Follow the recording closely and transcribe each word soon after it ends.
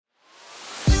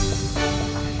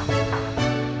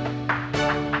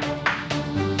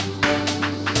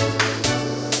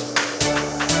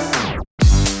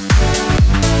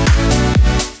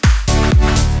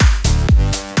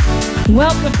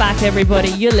Welcome back, everybody.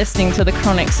 You're listening to the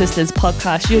Chronic Sisters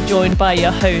podcast. You're joined by your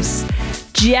hosts,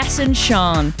 Jess and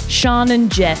Sean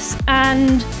and Jess,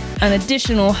 and an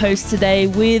additional host today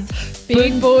with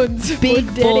Big boy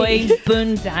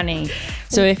Bun Danny.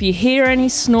 So if you hear any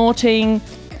snorting,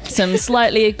 some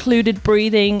slightly occluded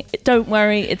breathing, don't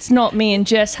worry, it's not me and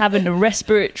Jess having a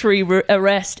respiratory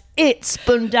arrest. It's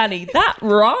Bun Danny. That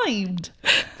rhymed.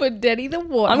 But Danny the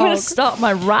Warthog. I'm going to start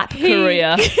my rap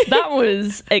career. That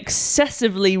was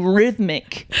excessively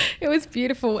rhythmic. It was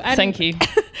beautiful. And thank you.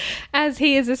 As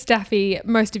he is a Staffy,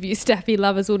 most of you Staffy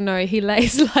lovers will know he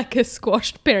lays like a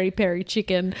squashed peri-peri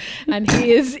chicken, and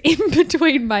he is in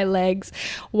between my legs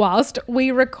whilst we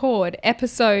record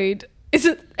episode... Is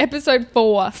it episode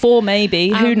 4? 4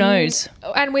 maybe. Who knows?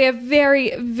 And we are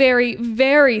very, very,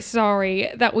 very sorry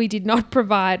that we did not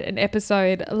provide an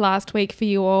episode last week for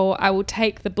you all. I will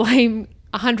take the blame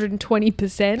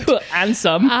 120%. And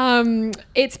some.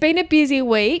 It's been a busy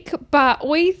week, but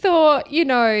we thought,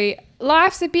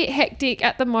 life's a bit hectic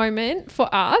at the moment for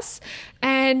us.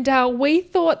 And we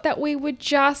thought that we would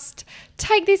just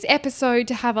take this episode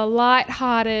to have a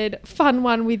light-hearted, fun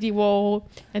one with you all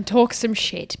and talk some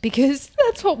shit, because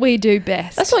that's what we do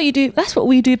best. That's what you do. That's what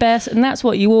we do best, and that's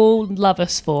what you all love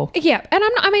us for. Yeah, and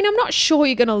I'm not sure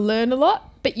you're going to learn a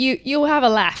lot, but you'll have a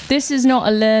laugh. This is not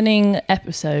a learning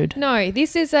episode. No,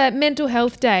 this is a mental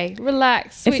health day.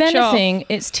 Relax, switch off. If anything, off.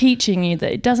 It's teaching you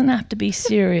that it doesn't have to be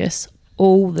serious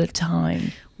all the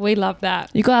time. We love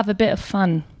that. You got to have a bit of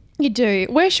fun. You do.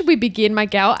 Where should we begin, my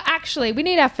gal? Actually, we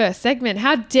need our first segment.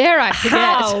 How dare I forget?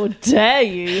 How dare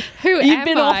you? You've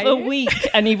been off a week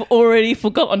and you've already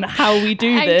forgotten how we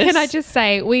do this. Can I just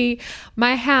say,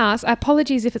 my house,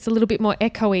 apologies if it's a little bit more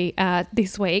echoey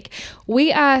this week.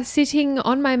 We are sitting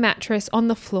on my mattress on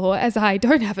the floor as I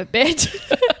don't have a bed.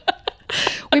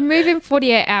 We move in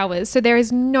 48 hours, so there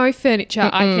is no furniture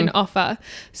I can offer.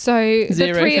 So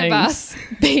the three of us,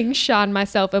 being Sean,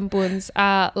 myself and Buns,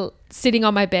 are sitting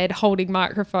on my bed holding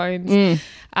microphones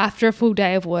after a full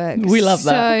day of work. We love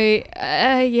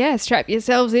that. So, strap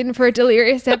yourselves in for a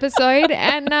delirious episode.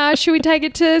 And should we take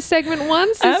it to segment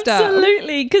 1, sister?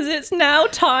 Absolutely, because it's now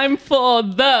time for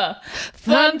the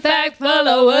Fun Fact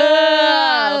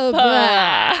Follow-Up.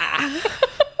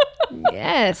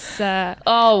 Yes.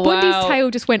 Oh, wow. Bundy's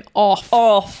tail just went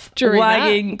off during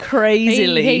wagging that.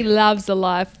 crazily. He loves a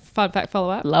live Fun Fact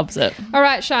Follow-Up. Loves it. All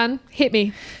right, Sean, hit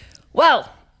me. Well,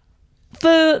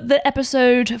 for the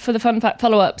episode for the Fun Fact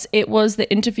Follow-Ups, it was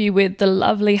the interview with the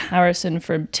lovely Harrison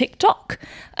from TikTok.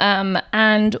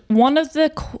 And one of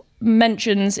the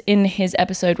mentions in his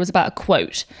episode was about a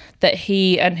quote that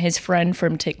he and his friend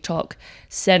from TikTok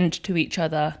send to each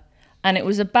other. And it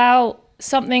was about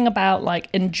something about like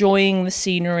enjoying the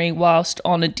scenery whilst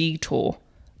on a detour.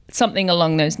 Something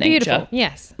along those nature. Beautiful,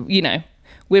 yes.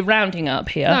 We're rounding up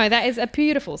here. No, that is a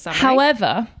beautiful summary.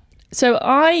 However, so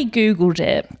I Googled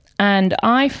it and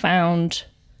I found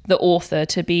the author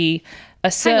to be a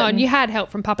certain... Hang on, you had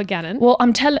help from Papa Gannon. Well,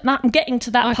 I'm getting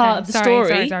to that part of the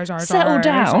story. Sorry. Settle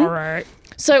down. Sorry.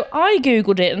 So I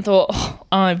Googled it and thought,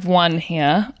 I've won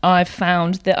here. I've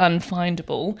found the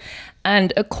unfindable.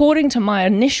 And according to my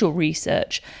initial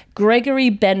research, Gregory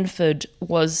Benford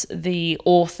was the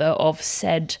author of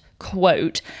said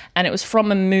quote, and it was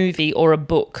from a movie or a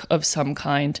book of some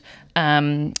kind.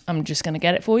 I'm just going to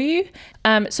get it for you.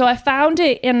 So I found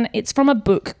it it's from a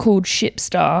book called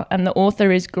Shipstar, and the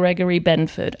author is Gregory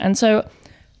Benford. And so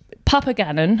Papa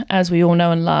Gannon, as we all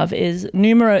know and love, is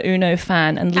numero uno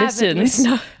fan and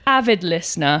avid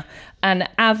listener and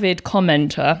avid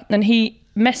commenter. And he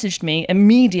messaged me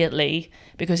immediately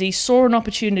because he saw an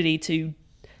opportunity to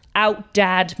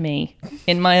out-dad me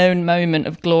in my own moment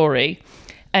of glory.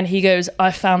 And he goes,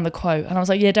 I found the quote. And I was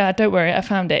like, yeah, Dad, don't worry, I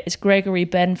found it. It's Gregory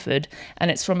Benford, and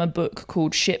it's from a book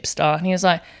called Shipstar. And he was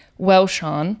like, well,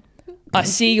 Sean, I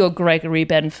see you're Gregory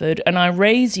Benford, and I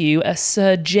raise you as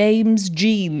Sir James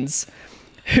Jeans,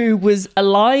 who was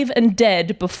alive and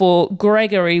dead before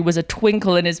Gregory was a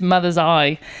twinkle in his mother's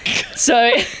eye.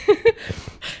 So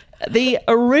the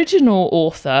original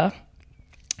author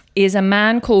is a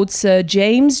man called Sir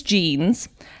James Jeans,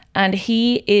 and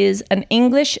he is an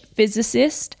English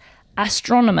physicist,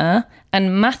 astronomer,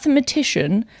 and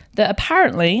mathematician that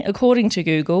apparently, according to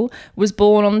Google, was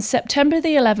born on September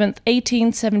the 11th,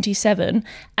 1877,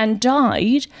 and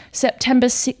died September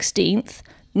 16th,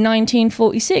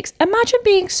 1946. Imagine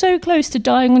being so close to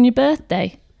dying on your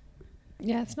birthday.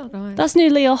 Yeah, it's not nice. That's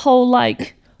nearly a whole,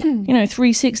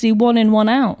 360, 1 in, 1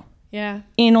 out. Yeah.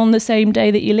 In on the same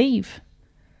day that you leave.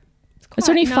 It's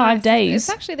only nice. 5 days. It's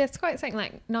actually, there's quite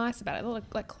something nice about it.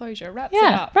 Like closure. Wraps it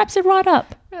up. Wraps it right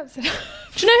up. Wraps it up.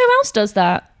 Do you know who else does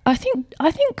that? I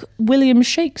think William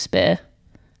Shakespeare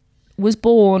was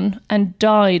born and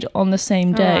died on the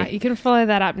same day. All right, you can follow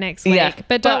that up next week. Yeah,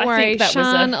 but don't but I worry, think that was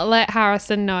Sean, let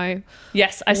Harrison know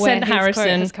Yes, I where sent his quote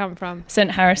Harrison has come from.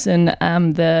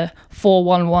 the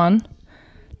 411.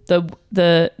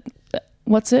 The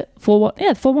what's it?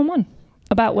 411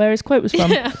 about where his quote was from.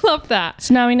 Yeah, I love that.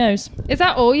 So now he knows. Is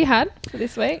that all you had for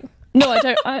this week? No, I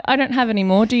don't. I don't have any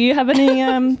more. Do you have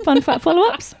any fun fact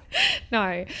follow-ups?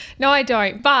 No, I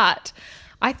don't. But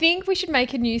I think we should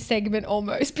make a new segment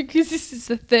almost, because this is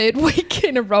the third week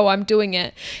in a row I'm doing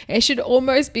it. It should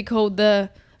almost be called the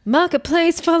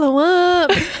Marketplace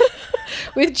Follow-Up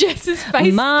with Jess's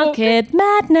Facebook. Market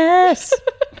madness.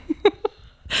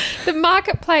 The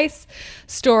Marketplace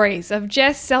stories of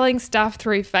Jess selling stuff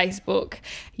through Facebook.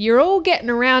 You're all getting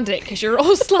around it because you're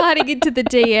all sliding into the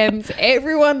DMs.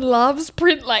 Everyone loves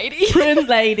Print Lady. Print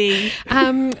Lady.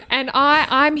 And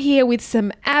I'm here with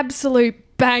some absolute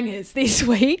bangers this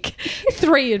week.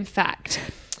 3, in fact.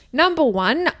 Number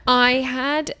 1, I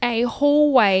had a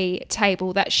hallway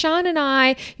table that Sean and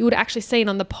I, you would have actually seen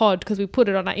on the pod because we put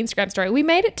it on our Instagram story. We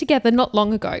made it together not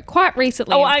long ago, quite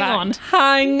recently. Oh,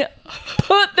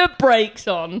 put the brakes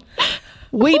on.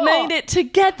 We made it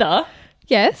together.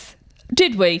 Yes.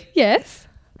 Did we? Yes.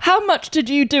 How much did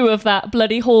you do of that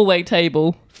bloody hallway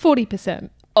table? 40%.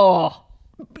 Oh,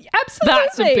 Absolutely.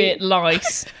 that's a bit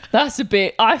nice. That's a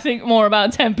bit, I think more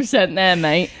about 10% there,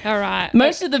 mate. All right.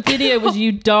 Most of the video was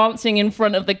you dancing in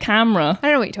front of the camera, I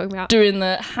don't know what you're talking about. doing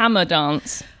the hammer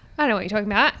dance. I don't know what you're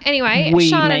talking about. Anyway, We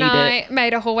Sean and made I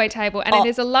made a hallway table, and it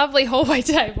is a lovely hallway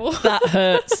table. That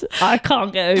hurts. I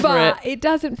can't get over But it. it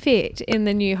doesn't fit in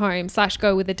the new home /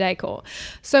 go with the decor.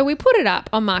 So we put it up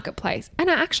on Marketplace,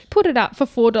 and I actually put it up for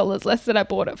 $4 less than I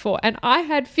bought it for. And I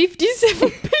had 57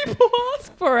 people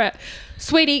ask for it.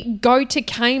 Sweetie, go to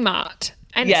Kmart,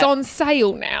 and it's Yeah. on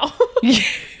sale now.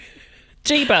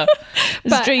 Cheaper.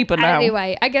 It's cheaper now.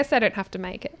 Anyway, I guess I don't have to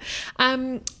make it.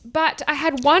 But I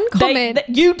had one comment.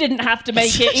 You didn't have to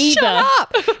make it either. Shut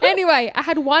up. Anyway, I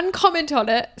had one comment on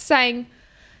it saying,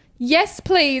 "Yes,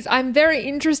 please. I'm very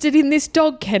interested in this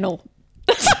dog kennel."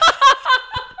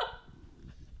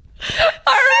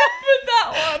 I remembered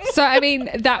that one. So, I mean,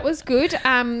 that was good.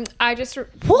 I just...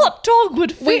 What dog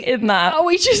would fit in that? Oh,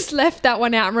 we just left that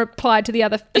one out and replied to the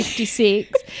other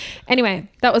 56. Anyway,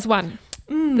 that was one.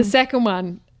 The second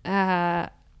one...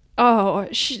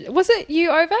 was it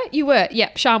you over? You were.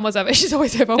 Yep, Sean was over. She's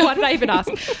always over. Why did I even ask?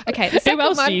 Okay, the second Who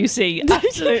else one, do you see?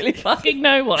 Absolutely fucking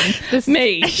no one.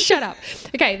 Me. Shut up.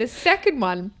 Okay, the second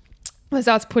one was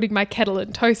I was putting my kettle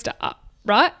and toaster up,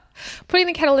 right? Putting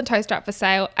the kettle and toaster up for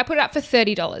sale. I put it up for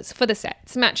 $30 for the set.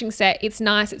 It's a matching set. It's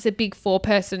nice. It's a big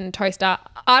 4-person toaster.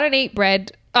 I don't eat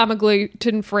bread. I'm a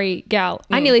gluten-free gal.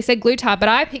 I nearly said glutard, but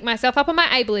I picked myself up on my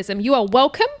ableism. You are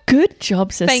welcome. Good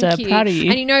job, sister. Thank you. Proud of you.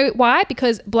 And you know why?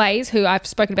 Because Blaze, who I've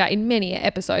spoken about in many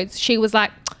episodes, she was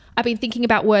like, I've been thinking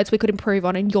about words we could improve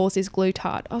on, and yours is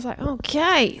glutard. I was like,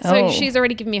 okay. So she's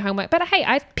already given me homework. But hey,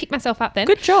 I picked myself up then.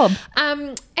 Good job.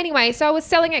 Anyway, so I was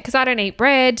selling it because I don't eat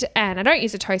bread and I don't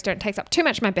use a toaster. It takes up too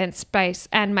much of my bench space,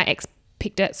 and my ex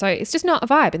picked it. So it's just not a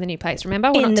vibe in the new place,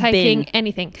 remember? We're In not the taking bin.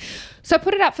 anything. So I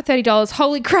put it up for $30.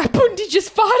 Holy crap, Bundy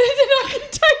just farted and I can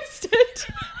taste it.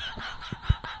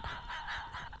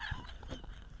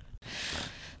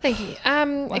 Thank you.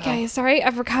 Okay, sorry,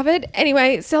 I've recovered.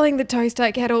 Anyway, selling the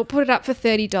toaster kettle, put it up for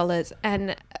 $30,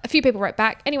 and a few people wrote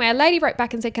back. Anyway, a lady wrote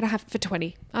back and said, "Can I have it for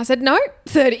 20?" I said, "No,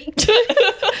 30."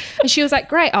 And she was like,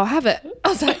 "Great, I'll have it." I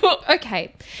was like,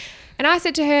 "Okay." And I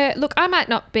said to her, "Look, I might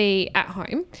not be at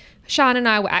home." Sean and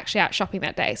I were actually out shopping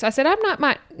that day. So I said,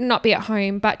 might not be at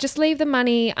home, but just leave the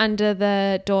money under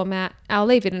the doormat. I'll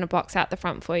leave it in a box out the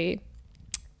front for you.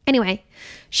 Anyway,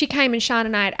 she came, and Sean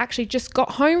and I had actually just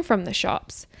got home from the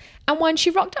shops. And she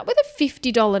rocked up with a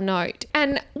 $50 note.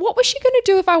 And what was she going to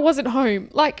do if I wasn't home?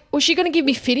 Like, was she going to give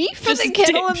me $50 for Just the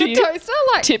kettle and the tip you. toaster?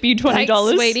 Like, Tip you $20.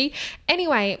 thanks, sweetie.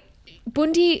 Anyway,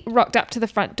 Bundy rocked up to the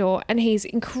front door, and he's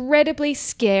incredibly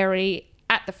scary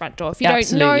at the front door. If you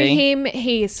don't know him,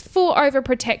 he is full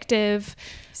overprotective.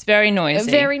 It's very noisy.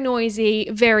 Very noisy,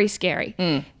 very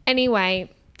scary.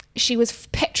 Anyway, she was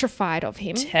petrified of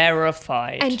him.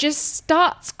 Terrified. And just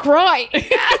starts crying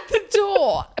at the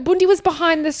door. Bundy was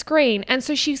behind the screen, and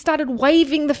so she started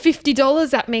waving the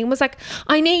 $50 at me and was like,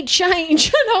 "I need change."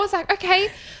 And I was like, "Okay."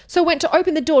 So I went to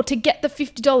open the door to get the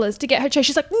 $50 to get her change.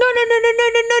 She's like, "No,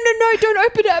 don't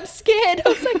open it. I'm scared." I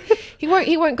was like, he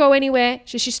won't go anywhere.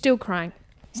 She's still crying.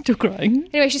 Still crying.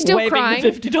 Anyway, she's still Waving crying. the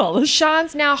 $50.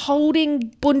 Sean's now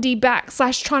holding Bundy back /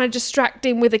 trying to distract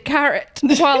him with a carrot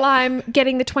while I'm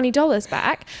getting the $20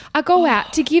 back. I go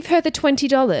out to give her the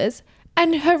 $20,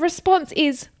 and her response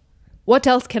is, what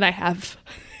else can I have?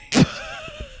 And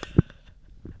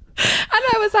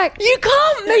I was like, You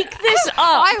can't make this up.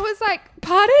 I was like,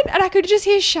 pardon? And I could just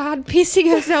hear Sian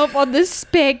pissing herself on the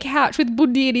spare couch with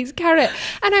Bundi and his carrot.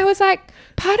 And I was like,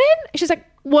 pardon? She's like,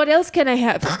 what else can I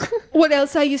have? What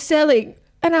else are you selling?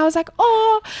 And I was like,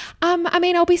 I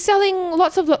mean, I'll be selling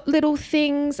lots of little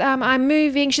things. I'm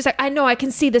moving. She's like, I know, I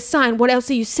can see the sign. What else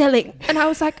are you selling? And I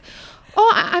was like,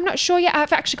 I'm not sure yet.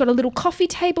 I've actually got a little coffee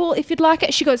table if you'd like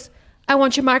it. She goes, I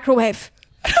want your microwave.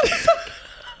 And I was like,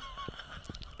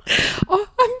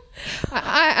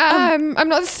 I'm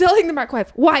not selling the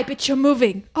microwave. Why? But you're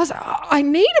moving. I was like, I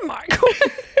need a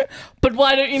microwave. But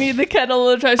why don't you need the kettle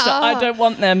or the toaster? I don't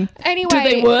want them. Anyway, do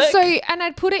they work? So, and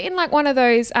I'd put it in like one of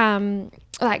those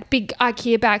like big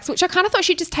IKEA bags, which I kind of thought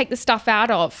she'd just take the stuff out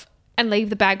of and leave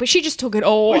the bag, but she just took it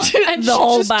all and The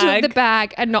whole she just bag. took the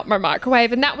bag and not my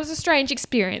microwave, and that was a strange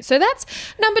experience. So that's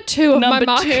number 2 of Number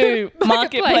my two,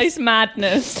 marketplace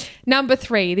madness. Number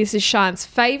 3, this is Sian's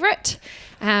favourite.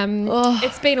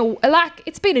 It's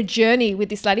been a journey with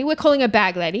this lady. We're calling her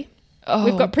Bag Lady.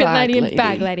 We've got Print Bag Lady and Lady.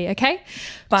 Bag Lady, okay?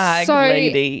 Bag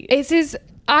Lady. This is,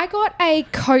 I got a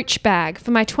Coach bag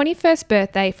for my 21st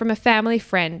birthday from a family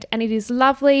friend, and it is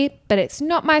lovely, but it's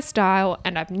not my style,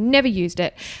 and I've never used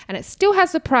it, and it still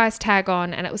has the price tag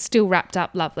on, and it was still wrapped up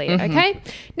lovely, okay?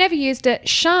 Never used it.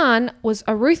 Sian was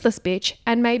a ruthless bitch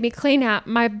and made me clean out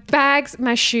my bags,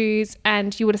 my shoes,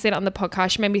 and you would have seen it on the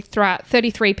podcast. She made me throw out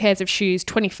 33 pairs of shoes,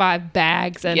 25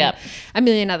 bags, and Yep. a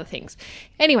million other things.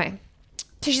 Anyway,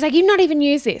 so she's like, you've not even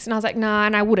used this. And I was like, nah,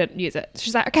 and I wouldn't use it.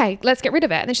 She's like, okay, let's get rid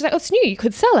of it. And then she's like, oh, it's new. You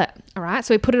could sell it. All right.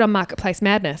 So we put it on Marketplace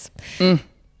Madness.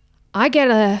 I get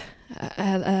a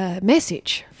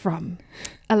message from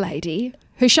a lady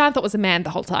who Sian thought was a man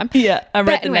the whole time. Yeah, I read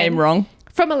But the anyway, name wrong.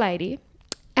 From a lady.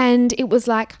 And it was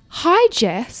like, hi,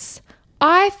 Jess.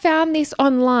 I found this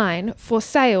online for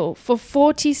sale for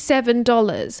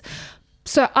 $47.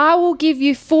 So I will give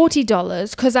you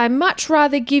 $40 because I much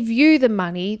rather give you the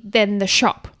money than the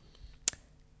shop.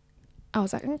 I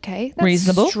was like, okay, that's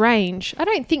Reasonable. strange. I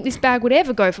don't think this bag would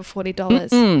ever go for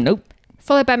 $40. Nope.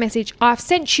 Followed by a message, I've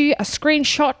sent you a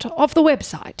screenshot of the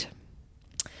website.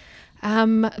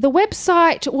 The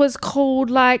website was called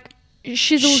like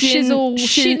Shizzle Shizzle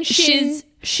Shin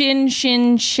Shin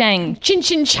Shin Shang. Chin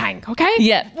Chin Chang, okay?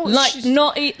 Yeah, Well, like shiz-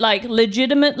 not like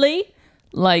legitimately.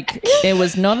 Like it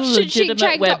was not a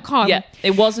legitimate web. Shinchang.com. Yeah,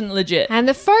 it wasn't legit. And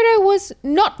the photo was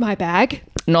not my bag.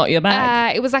 Not your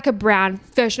bag. It was like a brown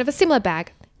version of a similar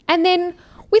bag. And then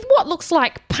with what looks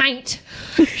like paint,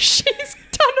 she's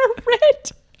done a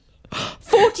red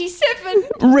 47.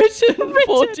 written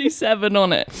 47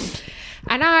 on it.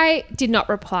 And I did not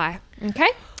reply. Okay?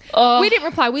 Oh. We didn't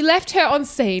reply. We left her on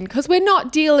scene because we're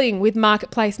not dealing with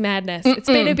Marketplace Madness. It's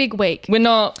been a big week. We're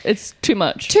not. It's too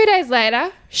much. 2 days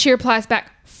later, she replies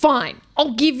back, fine,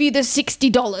 I'll give you the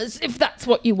 $60 if that's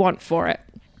what you want for it.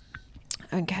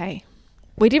 Okay.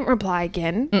 We didn't reply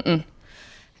again.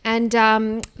 And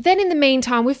then in the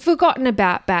meantime, we've forgotten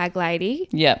about Bag Lady.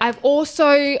 Yep. I've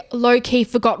also low-key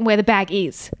forgotten where the bag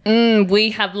is.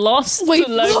 We have lost We've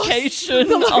the lost location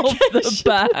the of the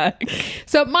bag.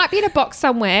 So it might be in a box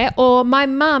somewhere, or my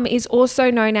mum is also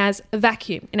known as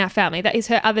Vacuum in our family. That is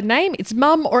her other name. It's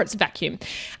mum or it's Vacuum.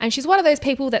 And she's one of those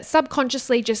people that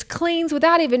subconsciously just cleans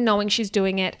without even knowing she's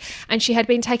doing it. And she had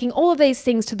been taking all of these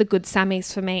things to the Good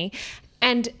Sammys for me.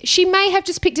 And she may have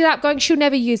just picked it up going, she'll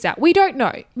never use that. We don't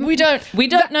know. We don't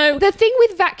know. The thing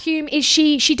with Vacuum is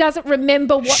she doesn't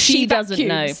remember what she doesn't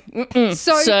know. vacuums.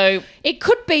 So it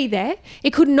could be there.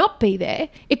 It could not be there.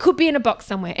 It could be in a box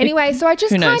somewhere. Anyway, so I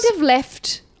just Who kind knows? of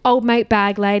left old mate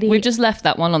Bag Lady. We've just left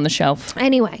that one on the shelf.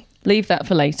 Anyway, Leave that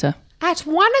for later. at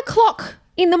 1 o'clock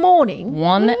in the morning,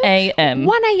 1 a.m.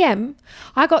 1 a.m.,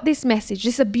 I got this message,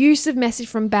 this abusive message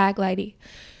from Bag Lady.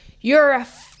 You're a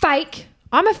fake.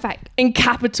 I'm a fake. In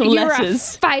capital You're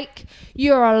letters. a fake.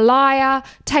 You're a liar.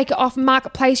 Take it off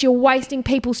Marketplace. You're wasting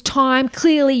people's time.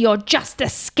 Clearly, you're just a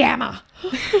scammer.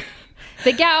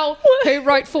 The gal who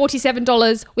wrote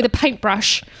 $47 with a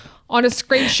paintbrush on a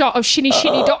screenshot of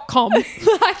shinnyshinny.com.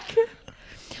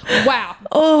 Like, wow.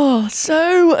 Oh,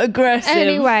 so aggressive.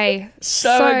 Anyway,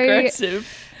 So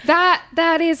aggressive.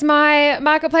 That is my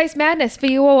Marketplace Madness for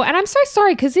you all. And I'm so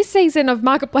sorry because this season of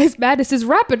Marketplace Madness is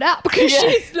wrapping up because Yeah.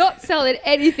 she's not selling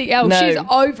anything else. No. She's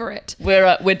over it. We're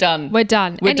done. We're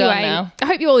done. We're anyway, done now. I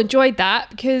hope you all enjoyed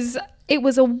that because it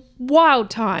was a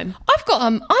wild time. I've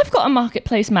got a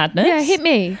marketplace madness. Yeah, hit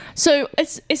me. So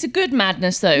it's a good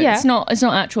madness though. Yeah. It's not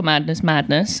actual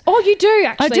madness. Oh, you do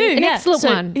actually. I do, An yeah. excellent So-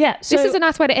 one. yeah, this so- is a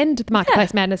nice way to end the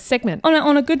Marketplace Madness segment.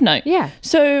 On a good note. Yeah.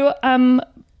 So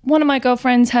one of my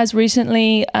girlfriends has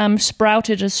recently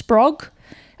sprouted a sprog,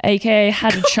 aka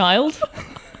had a child.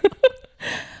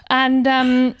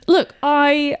 And look,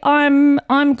 I'm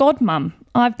godmum.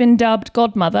 I've been dubbed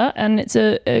godmother, and it's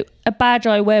a badge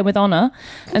I wear with honour.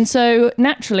 And so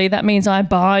naturally that means I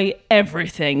buy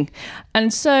everything.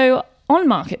 And so on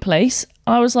Marketplace,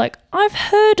 I was like, I've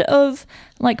heard of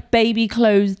like baby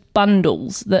clothes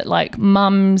bundles that like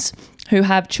mums who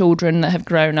have children that have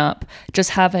grown up just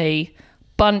have a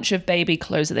bunch of baby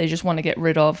clothes that they just want to get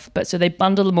rid of. But so they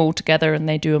bundle them all together and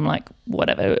they do them like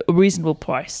whatever, a reasonable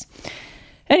price.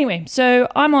 Anyway, so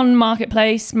I'm on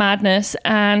Marketplace Madness,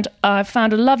 and I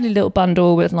found a lovely little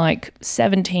bundle with like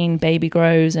 17 baby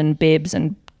grows and bibs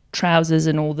and trousers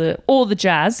and all the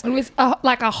jazz. It was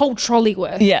like a whole trolley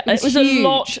worth. Yeah, it was huge. a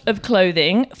lot of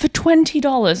clothing for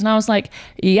 $20, and I was like,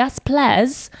 yes,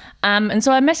 please. And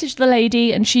so I messaged the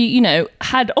lady, and she,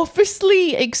 had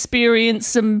obviously experienced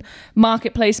some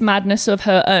Marketplace madness of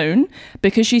her own,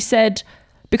 because she said,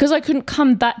 because I couldn't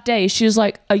come that day, she was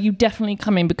like, are you definitely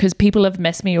coming? Because people have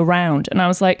messed me around. And I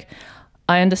was like,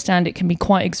 I understand it can be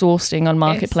quite exhausting on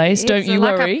Marketplace. Don't you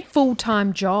worry. It's like a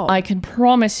full-time job. I can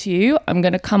promise you I'm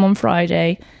going to come on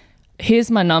Friday. Here's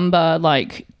my number.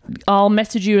 Like, I'll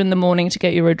message you in the morning to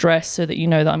get your address so that you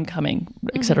know that I'm coming,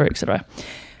 et cetera, et cetera.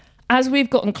 As we've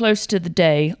gotten close to the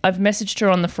day, I've messaged her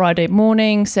on the Friday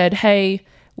morning, said, hey,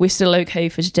 we're still okay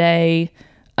for today.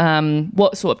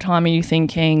 What sort of time are you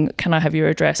thinking? Can I have your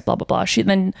address? Blah, blah, blah.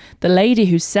 Then the lady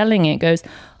who's selling it goes,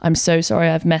 I'm so sorry,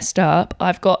 I've messed up.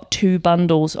 I've got 2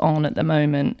 bundles on at the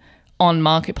moment on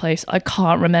Marketplace. I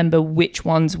can't remember which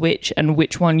one's which and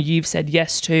which one you've said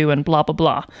yes to and blah, blah,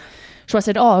 blah. So I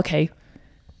said, oh, okay.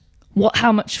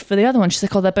 How much for the other one? She's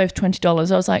like, oh, they're both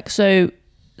 $20. I was like, so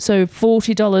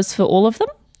 $40 for all of them?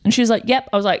 And she was like, yep.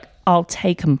 I was like, I'll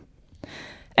take them.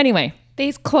 Anyway.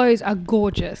 These clothes are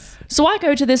gorgeous. So I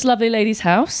go to this lovely lady's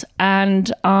house,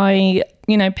 and I,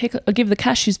 give the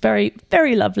cash. She's very,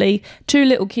 very lovely. 2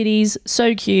 little kitties,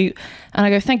 so cute. And I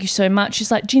go, thank you so much.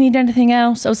 She's like, do you need anything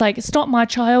else? I was like, it's not my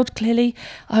child, clearly.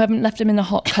 I haven't left him in the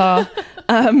hot car.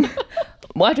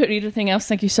 Well, I don't need anything else.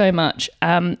 Thank you so much.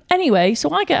 Anyway, so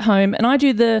I get home and I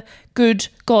do the good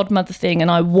godmother thing,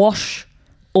 and I wash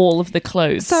all of the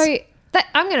clothes. So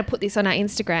I'm going to put this on our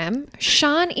Instagram.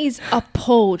 Sian is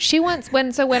appalled.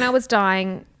 When I was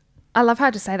dying, I love how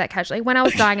to say that casually. When I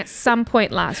was dying at some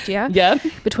point last year,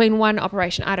 between one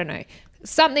operation, I don't know,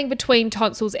 something between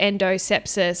tonsils, endo,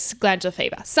 sepsis, glandular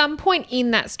fever. Some point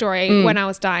in that story when I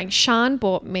was dying, Sian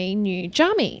bought me new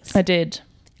jammies. I did.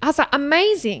 I was like,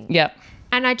 amazing. Yeah.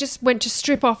 And I just went to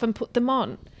strip off and put them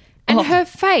on. And her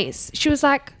face, she was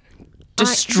like,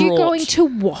 distraught. Are you going to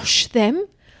wash them?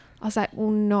 I was like,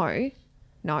 well, no,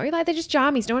 like they're just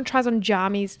jammies. No one tries on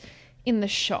jammies in the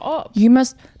shop. You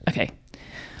must, okay.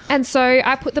 And so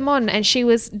I put them on, and she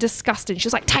was disgusted. She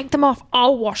was like, take them off.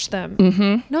 I'll wash them.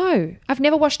 Mm-hmm. No, I've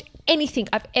never washed anything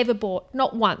I've ever bought.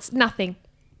 Not once, nothing,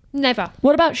 never.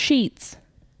 What about sheets?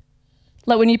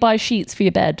 Like when you buy sheets for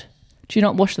your bed, do you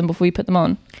not wash them before you put them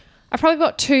on? I've probably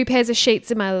bought 2 pairs of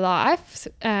sheets in my life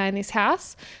in this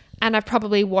house, and I've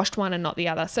probably washed one and not the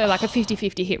other. So like a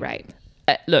 50-50 hit rate.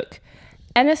 Look,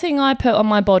 anything I put on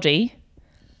my body,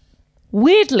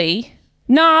 weirdly,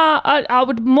 I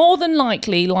would more than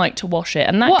likely like to wash it.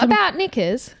 And that what about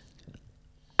knickers?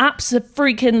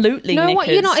 Absolutely. No, knickers. what?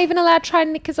 You're not even allowed to try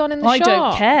knickers on in the shop. I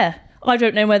don't care. I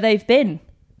don't know where they've been.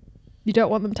 You don't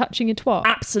want them touching your twat?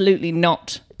 Absolutely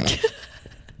not.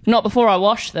 Not before I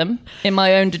wash them in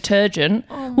my own detergent.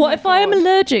 What if I am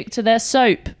allergic to their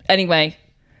soap? Anyway,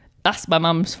 that's my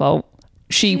mum's fault.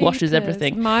 She washes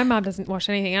everything. My mum doesn't wash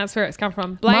anything. That's where it's come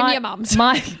from. Blame your mums.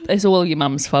 It's all your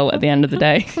mum's fault at the end of the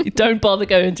day. Don't bother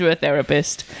going to a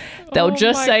therapist. They'll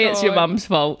just say it's your mum's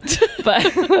fault.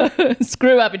 But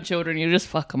screw having children. You just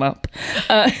fuck them up.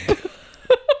 This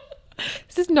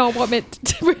is not what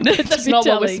That's not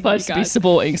what we're supposed to be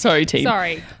supporting. Sorry, team.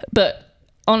 Sorry. But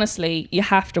honestly, you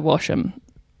have to wash them.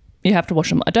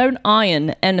 I don't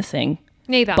iron anything.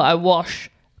 Neither. But I wash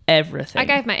everything. I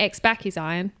gave my ex back his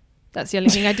iron. That's the only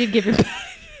thing I did give him.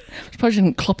 Probably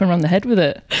shouldn't clop him around the head with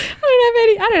it.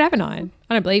 I don't have an iron.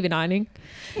 I don't believe in ironing.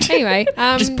 Anyway.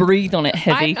 Just breathe on it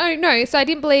heavy. So I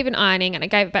didn't believe in ironing, and I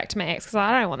gave it back to my ex because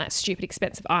I don't want that stupid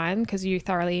expensive iron because you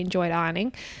thoroughly enjoyed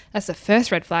ironing. That's the first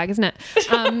red flag, isn't it?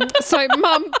 So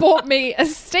mum bought me a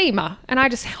steamer, and I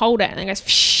just hold it and it goes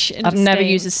psh, and I've never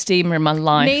used a steamer in my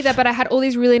life. Neither, but I had all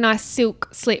these really nice silk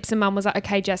slips, and mum was like,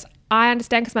 okay, Jess, I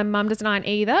understand because my mum doesn't iron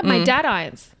either. My dad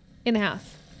irons in the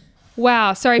house.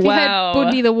 Wow. Sorry if you Wow. heard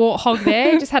Bundy the warthog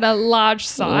there. He just had a large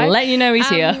sigh. Let you know he's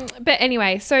here. But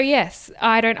anyway, so yes,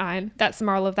 I don't iron. That's the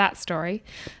moral of that story.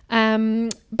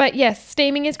 But yes,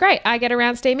 steaming is great. I get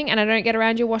around steaming and I don't get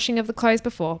around your washing of the clothes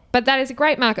before. But that is a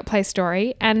great Marketplace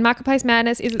story, and Marketplace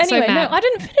Madness isn't Anyway, so mad. no, I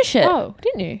didn't finish it. Oh,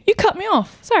 didn't you? You cut me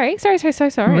off. Sorry.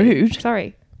 Rude.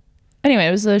 Sorry. Anyway,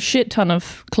 it was a shit ton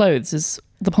of clothes is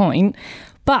the point.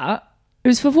 But it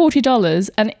was for $40,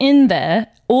 and in there,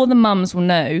 all the mums will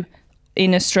know,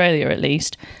 in Australia at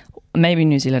least, maybe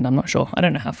New Zealand, I'm not sure. I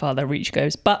don't know how far their reach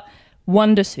goes. But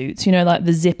wonder suits, you know, like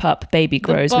the zip up baby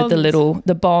grows with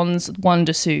the bonds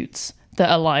wonder suits that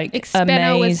are like Expensive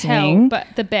as hell, amazing. but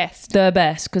the best. The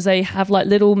best, because they have like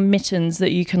little mittens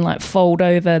that you can like fold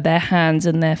over their hands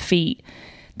and their feet.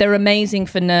 They're amazing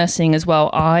for nursing as well.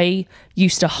 I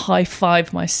used to high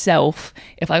five myself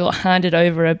if I got handed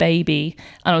over a baby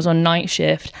and I was on night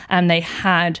shift and they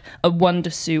had a wonder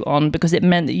suit on, because it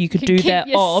meant that you could do Keep their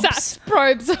your obs. SAS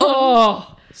probes on.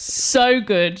 Oh, so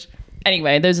good.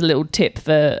 Anyway, there's a little tip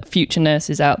for future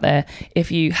nurses out there.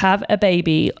 If you have a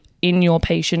baby in your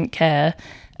patient care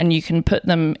and you can put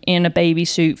them in a baby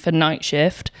suit for night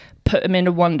shift, put them in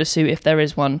a wonder suit if there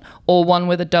is one, or one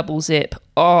with a double zip.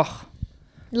 Oh,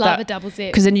 Love a double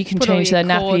zip. because then you can Put all change your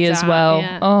their nappy cords as out, well.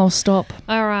 yeah. Oh, stop.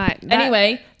 All right.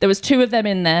 Anyway, there was 2 of them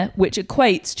in there, which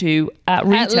equates to at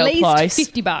retail at least price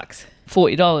 $50.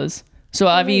 $40. So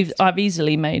I've least.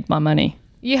 easily made my money.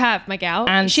 You have, my gal.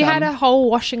 And she had some. a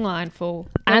whole washing line full.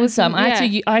 There And was some. I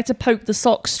had to poke the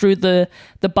socks through the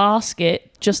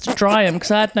basket just to dry them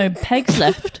because I had no pegs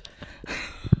left.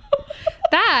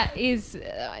 That is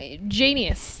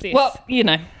genius, sis. Well, you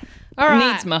know, all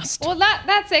right. needs must. Well,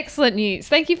 that's excellent news.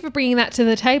 Thank you for bringing that to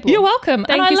the table. You're welcome.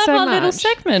 Thank and you I love so our little much.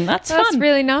 segment. That's That's fun.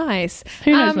 really nice.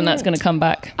 Who knows when that's going to come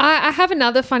back? I have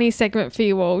another funny segment for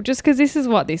you all, just because this is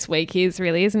what this week is,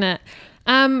 really, isn't it?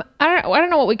 I don't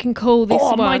know what we can call this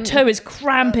Oh, one. my toe is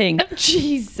cramping.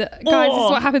 Jeez, guys, this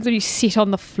is what happens when you sit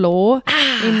on the floor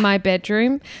in my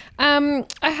bedroom. I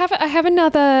have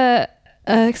another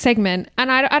segment,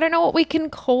 and I don't know what we can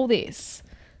call this.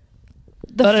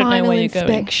 The I don't know final where you're going.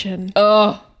 inspection.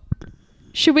 Oh,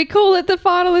 Should we call it the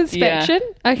final inspection?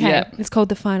 Okay, Yeah. it's called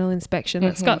the final inspection.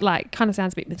 It's got kind of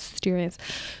sounds a bit mysterious.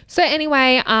 So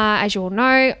anyway, as you all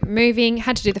know, moving,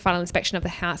 had to do the final inspection of the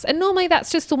house. And normally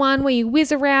that's just the one where you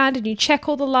whiz around and you check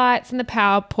all the lights and the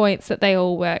power points that they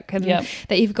all work, and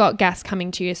that you've got gas coming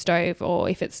to your stove, or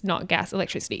if it's not gas,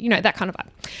 electricity, you know, that kind of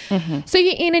vibe. So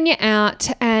you're in and you're out,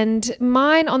 and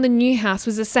mine on the new house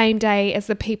was the same day as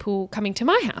the people coming to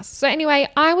my house. So anyway,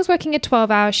 I was working a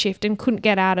 12-hour shift and couldn't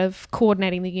get out of coordinating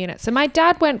the unit. So my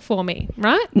dad went for me,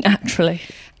 right? naturally.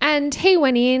 And he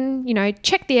went in, you know,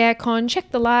 checked the aircon,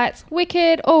 checked the lights,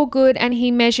 wicked, all good. And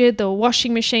he measured the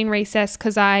washing machine recess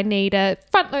because I need a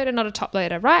front loader, not a top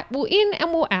loader, right? We'll in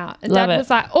and we'll out. And Love Dad it. was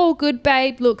like, all good,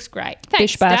 babe, looks great. Thanks,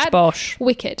 Bish bash Dad. bosh.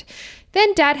 Wicked.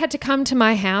 Then Dad had to come to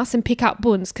my house and pick up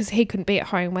Buns because he couldn't be at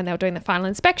home when they were doing the final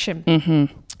inspection.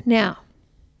 Now,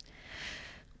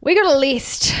 we got a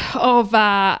list of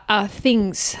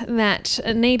things that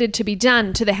needed to be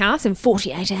done to the house in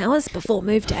 48 hours before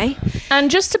move day. And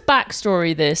just to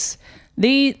backstory this,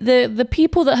 the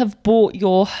people that have bought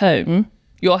your home,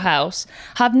 your house,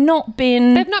 have not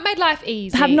been... They've not made life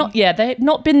easy. They've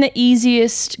not been the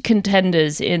easiest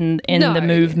contenders in No. the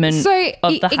movement of the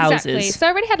exactly. houses. So I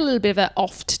already had a little bit of an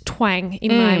oft twang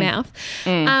in my mouth.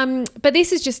 But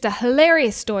this is just a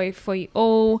hilarious story for you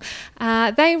all.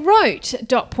 They wrote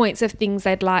dot points of things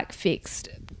they'd like fixed.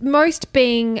 Most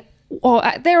being,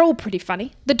 they're all pretty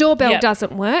funny. The doorbell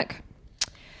doesn't work.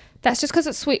 That's just because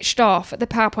it's switched off at the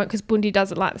PowerPoint because Bundy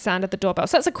doesn't like the sound of the doorbell.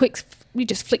 So that's a quick, you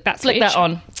just flick that switch. Flick that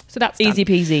on. So that's Easy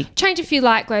done. peasy. Change a few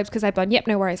light globes because they've blown. Yep,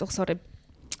 no worries, all sorted.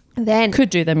 And then Could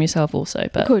do them yourself also,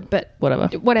 but whatever.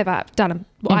 Whatever, done them.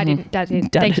 Well, I didn't. Dad did.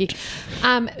 Dad Thank did.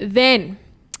 you. Then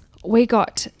we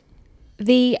got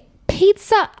the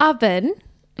pizza oven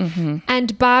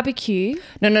and barbecue.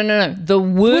 No. The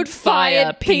wood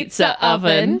fire pizza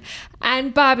oven.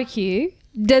 And barbecue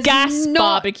does Gas not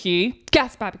barbecue.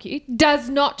 gas barbecue does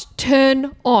not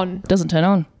turn on. Doesn't turn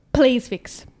on. Please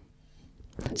fix.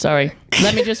 Sorry.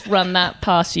 Let me just run that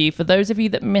past you. For those of you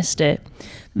that missed it,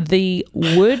 the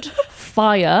wood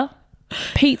fire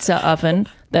pizza oven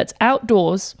that's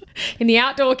outdoors, In the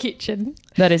outdoor kitchen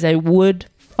that is a wood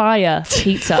fire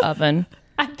pizza oven,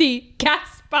 and the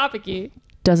gas barbecue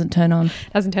doesn't turn on.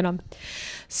 doesn't turn on.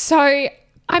 So,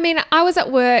 I mean, I was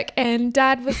at work and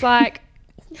Dad was like,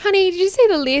 honey, did you see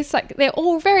the list? Like, they're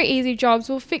all very easy jobs.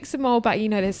 We'll fix them all. But, you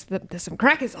know, there's some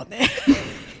crackers on there.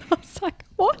 I was like,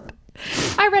 what?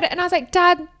 I read it and I was like,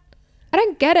 Dad, I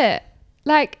don't get it.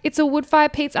 Like, it's a wood fire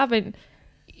pizza oven.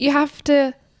 you have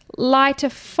to light a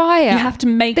fire. You have to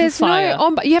make a fire.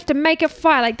 You have to make a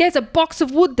fire. Like, there's a box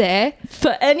of wood there.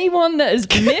 For anyone that has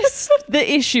missed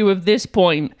the issue of this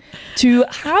point, to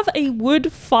have a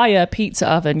wood fire pizza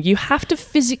oven, you have to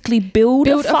physically build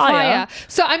a fire.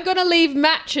 So I'm going to leave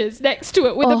matches next to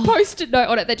it with a post-it note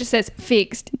on it that just says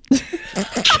fixed.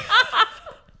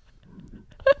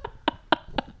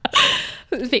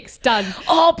 Fixed, done.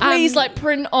 Oh, please,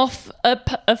 print off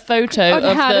a photo on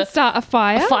of how to start a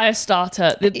fire. A fire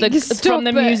starter from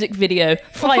the music video.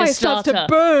 Fire starter. Starts to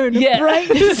burn. Yeah.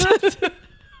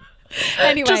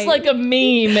 Anyway, just like a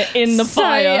meme in the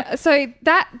fire. So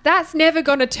that's never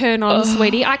going to turn on,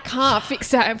 sweetie. I can't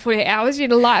fix that in 48 hours. You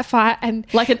need to light a fire and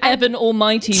like an Evan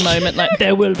Almighty moment. Like,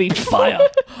 there will be fire.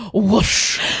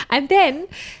 Whoosh. And then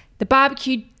the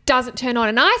barbecue doesn't turn on.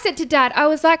 And I said to Dad, I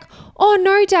was like, oh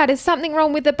no, Dad, is something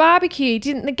wrong with the barbecue?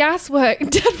 Didn't the gas work?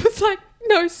 And Dad was like,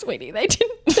 no, sweetie, they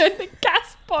didn't turn the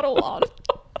gas bottle on.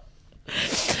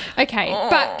 Okay,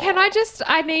 but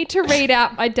I need to read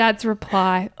out my dad's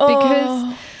reply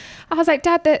because I was like,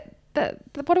 Dad,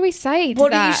 what do we say to that?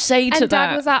 What do you say to that? And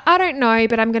Dad was like, I don't know,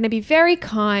 but I'm going to be very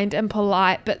kind and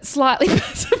polite, but slightly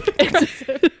passive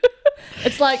aggressive.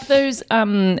 It's like those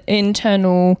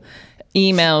internal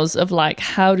emails of like,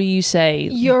 how do you say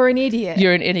you're an idiot?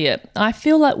 You're an idiot. I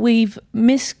feel like we've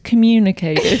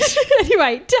miscommunicated.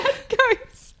 Anyway, Dad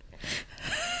goes,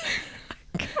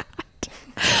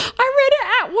 I read it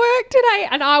at work today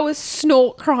and I was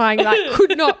snort crying, like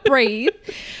could not breathe.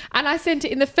 And I sent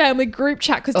it in the family group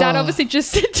chat because Dad obviously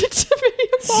just sent it to me.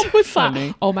 And Mom was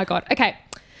like, oh my God. Okay.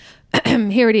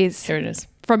 Here it is.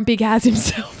 From Big Az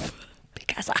himself.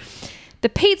 Big Az. The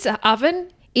pizza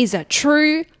oven is a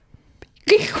true,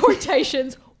 in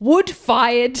quotations,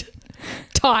 wood-fired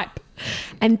type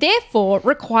and therefore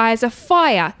requires a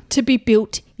fire to be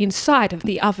built inside of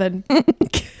the oven.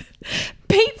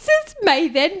 Pizzas may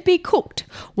then be cooked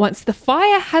once the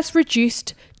fire has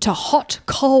reduced to hot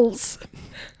coals.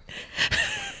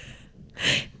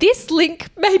 This link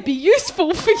may be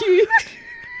useful for you.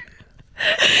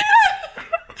 Has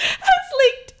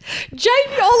linked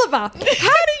Jamie Oliver, how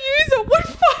to use a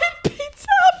wood-fired pizza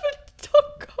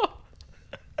oven.com.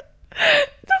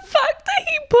 The fact that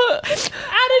he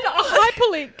added a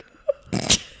hyperlink.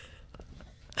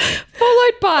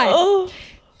 Followed by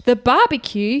the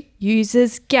barbecue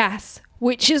uses gas,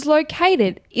 which is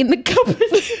located in the cupboard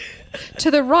to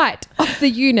the right of the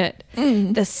unit.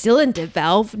 The cylinder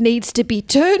valve needs to be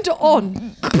turned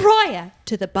on prior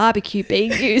to the barbecue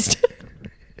being used.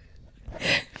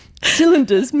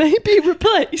 Cylinders may be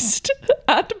replaced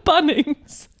at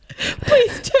Bunnings.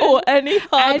 Please turn or any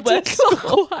hardware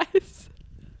store.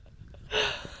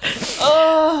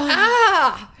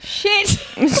 Shit.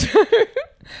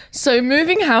 So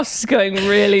moving house is going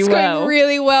really well. Going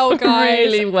really well, guys.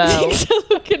 Really well. Need to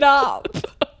look it up.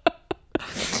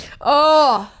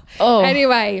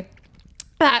 Anyway,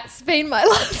 that's been my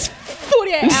last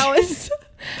 48 hours.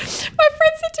 My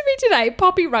friend said to me today,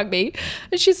 Poppy rung me,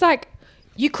 and she's like,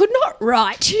 you could not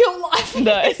write your life.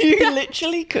 No, you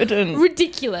literally couldn't.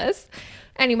 Ridiculous.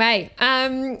 Anyway,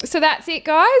 so that's it,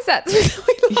 guys.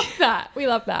 We love that. We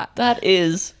love that. That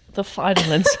is the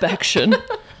final inspection.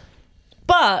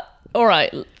 But, all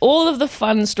right, all of the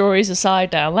fun stories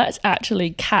aside now, let's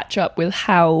actually catch up with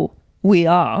how we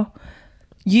are.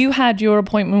 You had your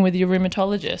appointment with your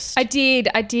rheumatologist. I did.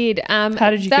 How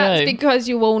did you go? That's because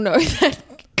you all know that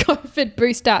COVID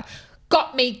booster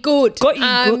got me good. Got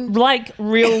you good, like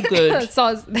real good.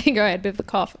 There you go, I had a bit of a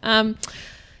cough.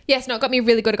 Yes, no, it got me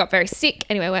really good. I got very sick.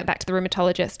 Anyway, I went back to the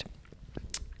rheumatologist.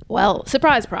 Well,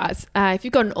 surprise, surprise. If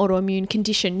you've got an autoimmune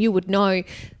condition, you would know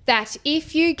that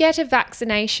if you get a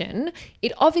vaccination,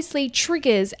 it obviously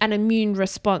triggers an immune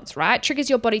response, right? Triggers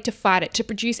your body to fight it, to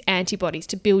produce antibodies,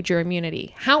 to build your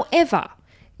immunity. However,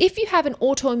 if you have an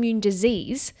autoimmune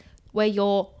disease where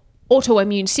your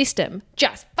autoimmune system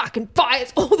just fucking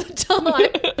fires all the time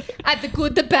at the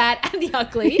good, the bad, and the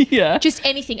ugly, just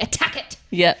anything, attack it.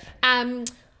 Yeah.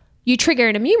 You trigger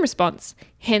an immune response.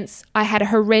 Hence, I had a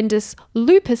horrendous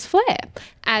lupus flare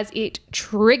as it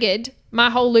triggered my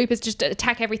whole lupus just to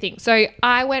attack everything. So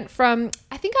I went from,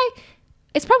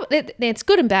 it's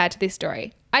good and bad to this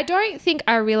story. I don't think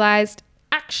I realized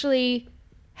actually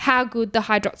how good the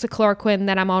hydroxychloroquine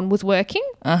that I'm on was working.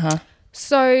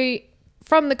 So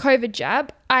from the COVID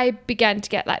jab, I began to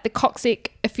get like the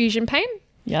coccyx effusion pain.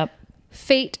 Yep.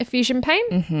 Feet effusion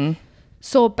pain.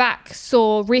 Sore back,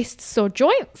 sore wrists, sore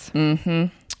joints.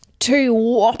 2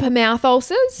 whopper mouth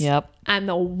ulcers. Yep. And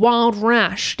the wild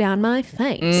rash down my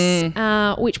face,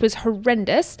 which was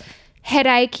horrendous.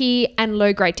 Headachy and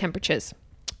low grade temperatures.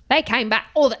 They came back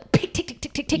all the tick, tick, tick,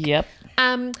 tick, tick, tick. Yep.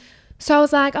 So I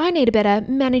was like, I need a better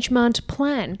management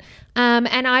plan.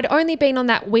 And I'd only been on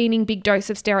that weaning big dose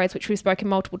of steroids, which we've spoken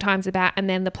multiple times about. And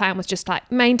then the plan was just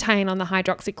like maintain on the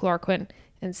hydroxychloroquine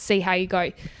and see how you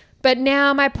go. But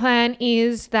now my plan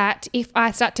is that if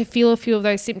I start to feel a few of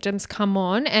those symptoms come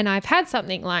on and I've had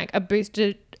something like a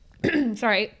boosted,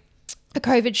 a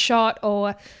COVID shot,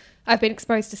 or I've been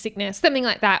exposed to sickness, something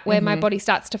like that, where my body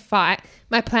starts to fight,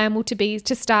 my plan will be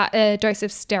to start a dose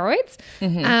of steroids.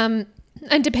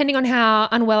 And depending on how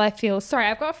unwell I feel, sorry,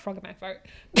 I've got a frog in my throat.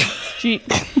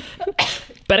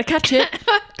 Better catch it.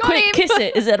 Quick, him. kiss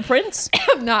it. Is it a prince?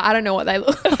 No, I don't know what they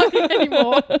look like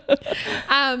anymore. Do you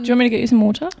want me to get you some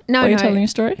water? No, While you're no. telling your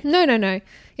story? No.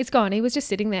 It's gone. He was just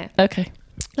sitting there. Okay.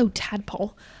 Oh,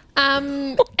 tadpole.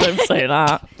 Don't say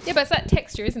that. Yeah, but it's that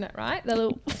texture, isn't it, right? The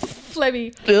little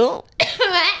flabby. Ooh.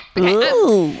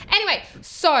 Anyway,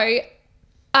 so,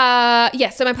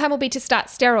 so my plan will be to start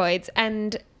steroids,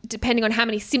 and depending on how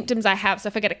many symptoms I have, so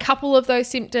if I get a couple of those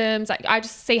symptoms, I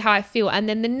just see how I feel. And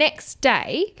then the next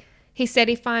day, he said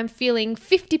if I'm feeling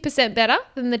 50% better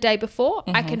than the day before,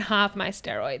 I can halve my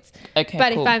steroids. Okay,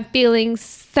 but cool. if I'm feeling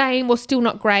same or still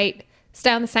not great,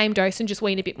 stay on the same dose and just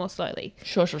wean a bit more slowly.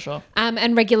 Sure.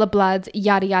 And regular bloods,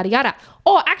 yada, yada, yada.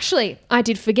 Oh, actually, I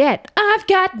did forget. I've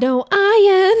got no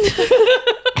iron.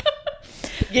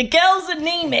 Your girl's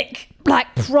anemic.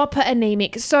 Like proper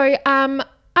anemic. So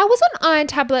I was on iron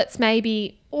tablets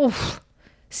maybe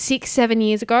 6-7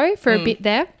 years ago for a bit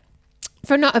there.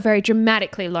 For not a very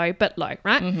dramatically low, but low,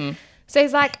 right? So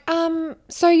he's like,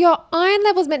 so your iron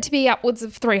level's meant to be upwards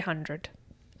of 300.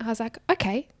 I was like,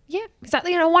 okay, yeah,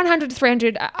 exactly. 100 to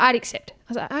 300, I'd accept. I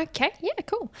was like, okay, yeah,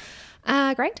 cool.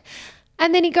 Great.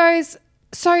 And then he goes,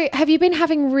 so have you been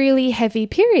having really heavy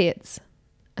periods?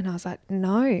 And I was like,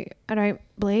 no, I don't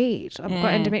bleed. I've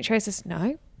got endometriosis.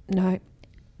 No.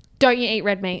 Don't you eat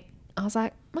red meat? I was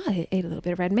like, I eat a little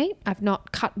bit of red meat. I've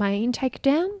not cut my intake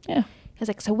down. Yeah. He was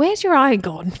like, so where's your iron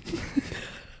gone?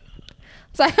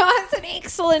 I was like, oh, that's an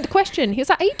excellent question. He was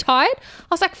like, are you tired? I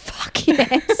was like, fuck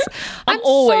yes. I'm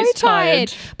always so tired.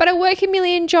 tired. But I work a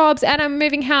million jobs and I'm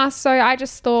moving house. So I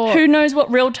just thought. Who knows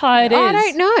what real tired is? I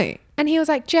don't know. And he was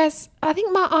like, Jess, I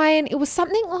think my iron, it was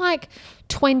something like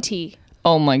 20.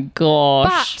 Oh my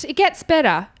gosh. But it gets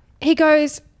better. He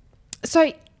goes,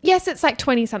 so yes, it's like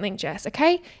 20 something, Jess,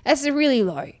 okay? That's really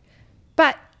low.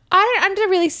 But I don't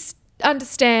really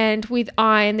understand with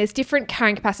iron, there's different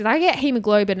carrying capacity. I get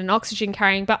hemoglobin and oxygen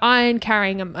carrying, but iron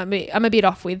carrying I'm a bit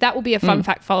off with. That will be a fun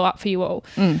fact follow-up for you all.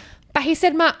 But he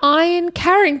said my iron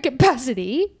carrying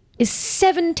capacity is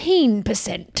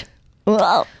 17%.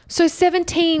 Wow. So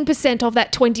 17% of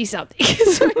that 20-something.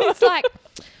 So it's like,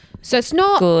 so it's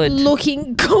not Good.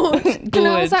 looking good. And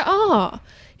I was Good. like, oh.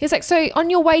 He's like, so on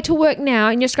your way to work now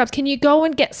in your scrubs, can you go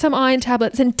and get some iron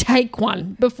tablets and take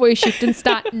one before you shift and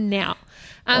start now?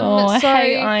 I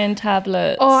hate iron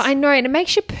tablets. Oh, I know. And it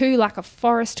makes your poo like a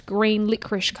forest green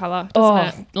licorice colour,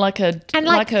 doesn't it? like a And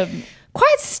like a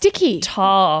quite sticky.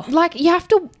 tar. Like you have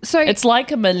to, so It's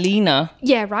like a Melina.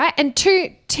 yeah, right. And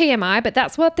to TMI, but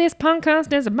that's what this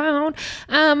podcast is about.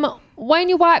 When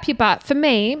you wipe your butt, for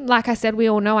me, like I said, we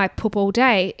all know I poop all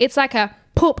day. It's like a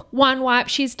poop, one wipe,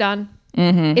 she's done.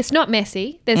 It's not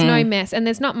messy. There's no mess, and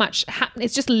there's not much.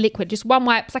 It's just liquid. Just one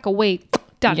wipe. It's like a wee.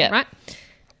 Done. Yep. Right.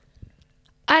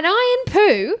 An iron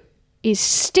poo is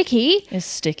sticky. It's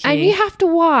sticky. And you have to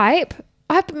wipe.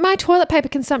 My toilet paper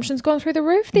consumption's gone through the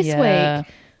roof this week.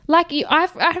 Like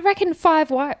I reckon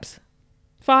 5 wipes.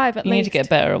 5 at You least. need to get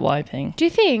better at wiping. Do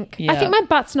you think? I Yeah. think my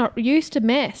butt's not used to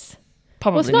mess.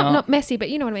 Probably Well, it's not messy, but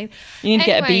you know what I mean. You need to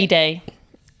get a Anyway. B-day.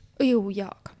 Ew,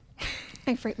 yuck.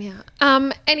 They freak me out.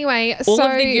 Anyway, All so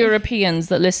of the Europeans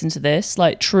that listen to this,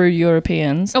 like true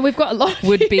Europeans, and we've got a lot of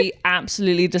would be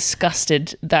absolutely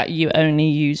disgusted that you only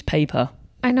use paper.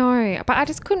 I know, but I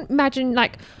just couldn't imagine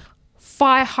like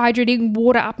fire hydrating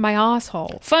water up my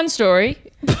asshole. Fun story.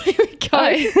 Here we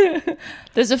go.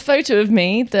 There's a photo of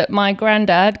me that my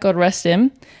granddad, God rest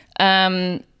him,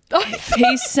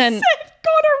 he sent...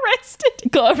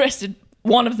 Got arrested.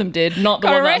 One of them did, not the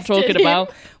Got one that I'm arrested, talking yeah.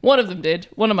 about. One of them did.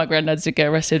 One of my granddads did get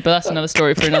arrested, but that's another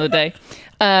story for another day.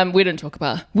 We don't talk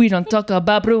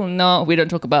about Bruno. We don't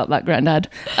talk about that granddad.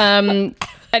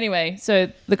 Anyway,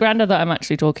 so the granddad that I'm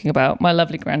actually talking about, my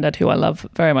lovely granddad, who I love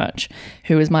very much,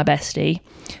 who was my bestie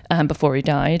before he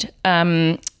died.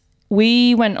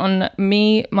 We went on,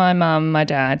 me, my mum, my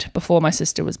dad, before my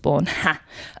sister was born,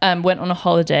 went on a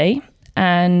holiday,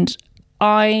 and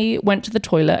I went to the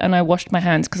toilet and I washed my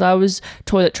hands because I was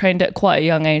toilet trained at quite a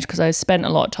young age because I spent a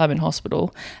lot of time in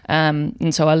hospital.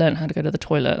 And so I learned how to go to the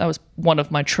toilet. That was one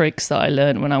of my tricks that I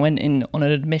learned when I went in on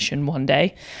an admission one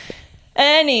day.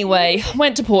 Anyway,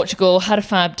 went to Portugal, had a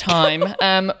fab time,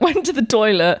 went to the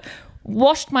toilet,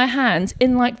 washed my hands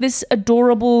in like this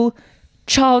adorable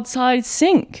child-sized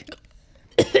sink.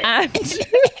 And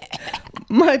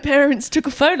my parents took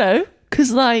a photo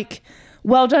because like,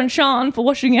 well done, Sean, for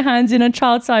washing your hands in a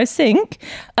child-sized sink.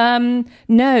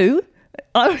 No,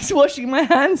 I was washing my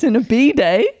hands in a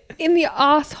bidet. In the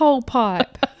asshole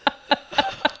pipe.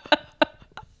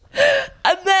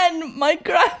 And then my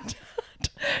granddad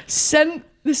sent,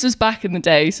 this was back in the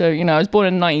day, so, you know, I was born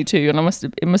in 92 and it must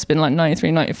have been like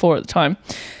 93, 94 at the time.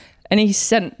 And he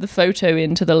sent the photo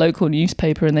into the local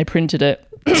newspaper and they printed it.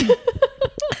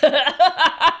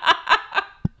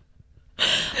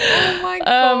 Oh my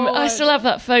God. I still have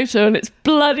that photo and it's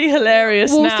bloody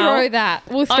hilarious We'll now. throw that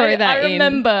in. I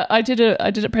remember I did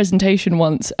a presentation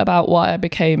once about why I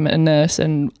became a nurse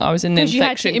and I was in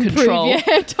infection control. Your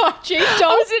hair hygiene.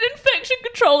 I was in infection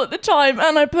control at the time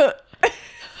and I put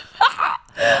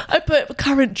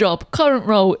current job, current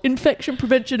role, infection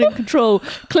prevention and control,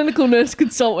 clinical nurse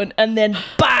consultant, and then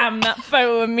bam, that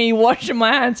photo of me washing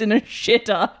my hands in a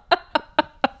shitter.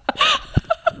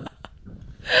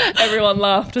 Everyone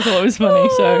laughed. I thought it was funny,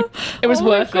 so it was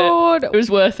worth it. It was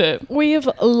worth it. We have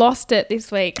lost it this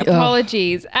week.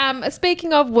 Apologies.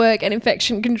 Speaking of work and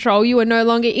infection control, you are no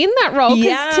longer in that role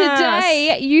because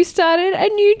today you started a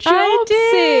new job. I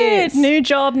did. Sis. New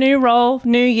job, new role,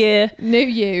 new year. New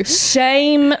you.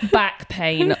 Same back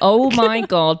pain. Oh my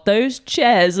God. Those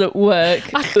chairs at work.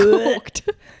 I cooked.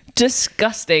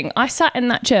 Disgusting. I sat in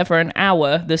that chair for an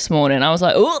hour this morning. I was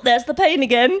like, oh, there's the pain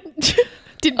again.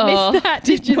 Didn't miss that,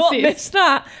 did you, not sis? miss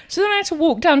that. So then I had to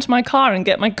walk down to my car and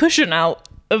get my cushion out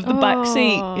of the back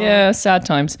seat. Yeah, sad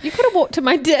times. You could have walked to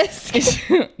my desk.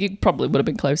 You probably would have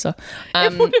been closer.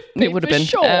 It would have been,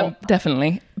 sure.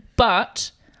 Definitely.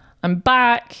 But I'm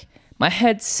back. My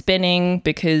head's spinning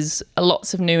because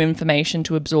lots of new information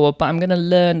to absorb, but I'm going to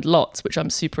learn lots, which I'm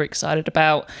super excited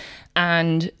about.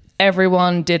 And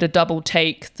everyone did a double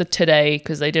take today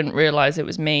because they didn't realize it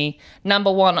was me.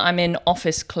 Number one, I'm in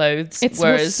office clothes. It's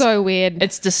so weird.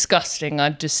 It's disgusting. I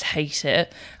just hate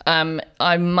it.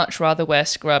 I much rather wear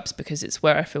scrubs because it's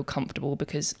where I feel comfortable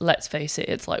because let's face it,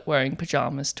 it's like wearing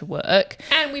pajamas to work.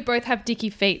 And we both have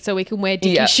dicky feet so we can wear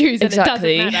dicky shoes and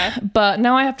exactly. it doesn't matter. But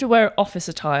now I have to wear office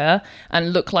attire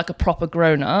and look like a proper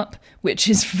grown-up, which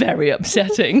is very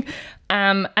upsetting.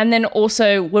 And then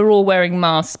also we're all wearing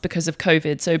masks because of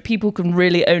COVID. So people can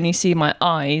really only see my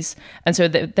eyes. And so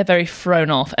they're very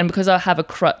thrown off. And because I have a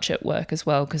crutch at work as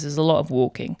well, because there's a lot of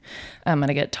walking and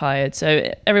I get tired.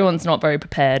 So everyone's not very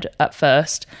prepared at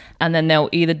first. And then they'll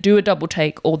either do a double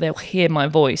take or they'll hear my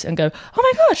voice and go, oh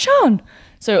my God, Sean.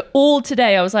 So all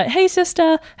today I was like, hey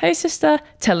sister,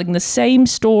 telling the same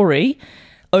story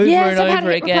over and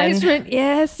over again.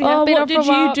 Yes. Oh, what did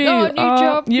you do? Oh, new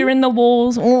job. You're in the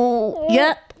walls. Oh,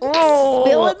 yeah. Oh.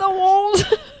 Still in the walls.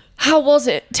 How was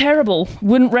it? Terrible.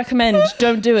 Wouldn't recommend.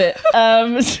 Don't do it.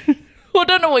 I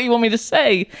don't know what you want me to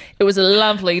say. It was a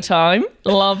lovely time.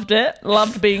 Loved it.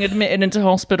 Loved being admitted into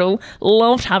hospital.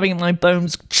 Loved having my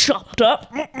bones chopped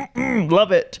up.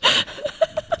 Love it.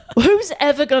 Who's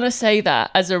ever going to say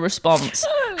that as a response?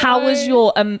 How was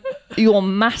your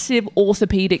massive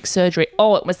orthopedic surgery?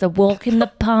 Oh, it was a walk in the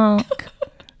park.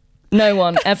 No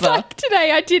one ever. Like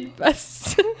today I did a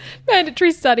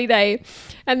mandatory study day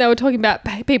and they were talking about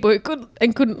people who could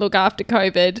and couldn't look after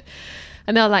COVID.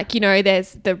 And they're like,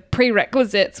 there's the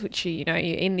prerequisites, which, you're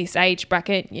in this age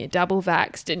bracket, you're double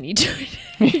vaxxed and you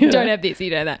don't have this,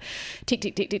 you know that. Tick,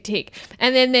 tick, tick, tick, tick.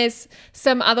 And then there's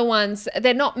some other ones,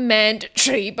 they're not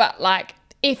mandatory, but like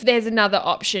if there's another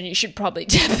option, you should probably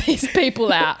tap these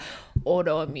people out.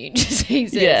 Autoimmune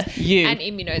diseases and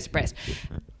immunosuppressed.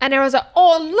 And I was like,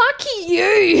 oh, lucky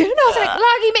you. And I was like,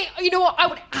 lucky me. You know what? I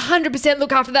would 100%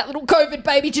 look after that little COVID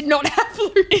baby to not have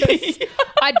lupus.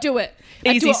 I'd do it.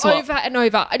 I'd do it swap. over and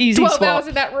over. Easy 12 swap. hours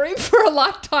in that room for a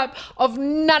lifetime of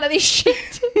none of this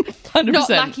shit. 100%. Not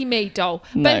lucky me, doll.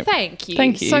 No. But thank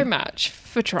you so much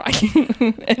for trying.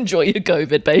 Enjoy your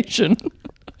COVID patient.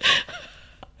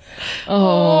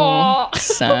 Oh,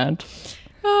 sad.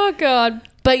 Oh, God.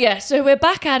 But yeah, so we're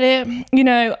back at it.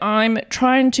 I'm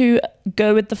trying to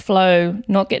go with the flow,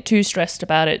 not get too stressed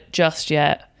about it just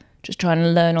yet. Just trying to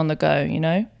learn on the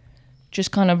go,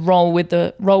 Just kind of roll with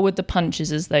the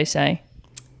punches, as they say.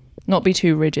 Not be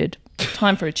too rigid.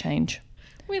 Time for a change.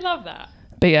 We love that.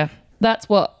 But yeah, that's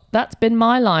been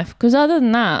my life. Because other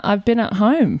than that, I've been at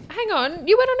home. Hang on,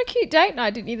 you went on a cute date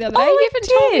night, didn't you, the other day? Oh, You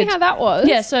haven't told me how that was.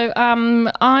 Yeah, so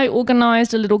I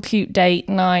organised a little cute date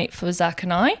night for Zach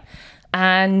and I.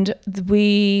 And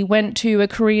we went to a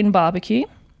Korean barbecue,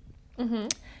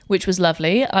 which was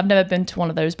lovely. I've never been to one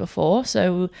of those before.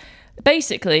 So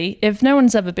basically, if no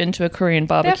one's ever been to a Korean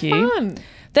barbecue,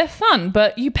 they're fun,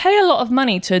 but you pay a lot of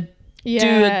money to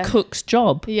do a cook's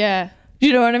job. Yeah. Do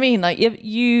you know what I mean? Like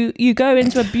you go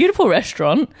into a beautiful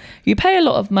restaurant, you pay a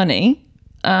lot of money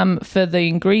for the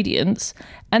ingredients,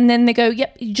 and then they go,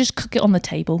 yep, you just cook it on the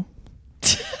table.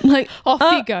 Like off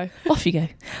you go. Off you go.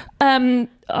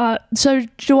 So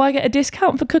do I get a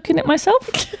discount for cooking it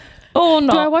myself? Or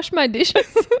not? Do I wash my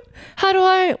dishes?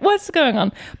 What's going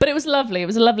on? But it was lovely. It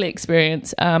was a lovely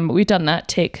experience. We've done that,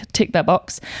 tick that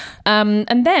box.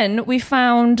 And then we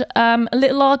found a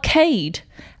little arcade,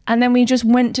 and then we just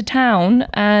went to town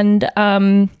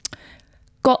and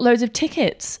got loads of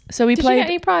tickets. So we Did played. you get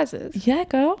any prizes? Yeah,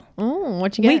 girl. Oh,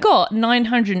 what'd you get? We got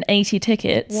 980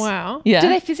 tickets. Wow. Yeah. Do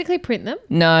they physically print them?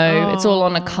 No, it's all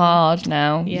on a card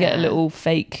now. You get a Yeah. little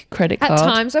fake credit At card.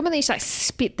 times, when they used to like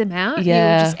spit them out,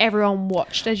 Yeah. just everyone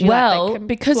watched as you Well,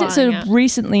 because it's a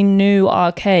recently new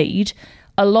arcade,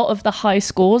 a lot of the high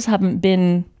scores haven't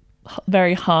been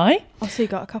very high. Oh, so you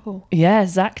got a couple. Yeah,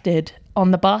 Zach did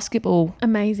on the basketball.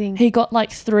 Amazing. He got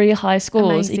like 3 high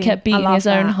scores. Amazing. He kept I beating love his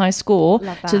own that. high score.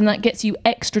 Love So then that. that gets you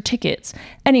extra tickets.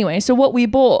 Anyway, so what we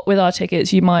bought with our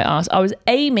tickets, you might ask, I was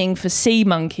aiming for sea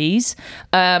monkeys,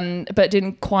 but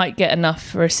didn't quite get enough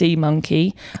for a sea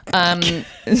monkey.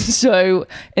 So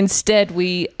instead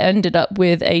we ended up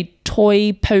with a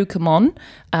toy Pokemon,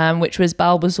 which was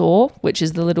Bulbasaur, which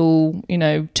is the little,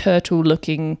 turtle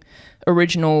looking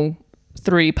original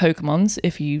 3 Pokemons,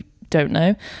 if you don't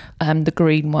know, the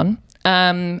green one.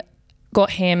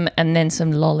 Got him and then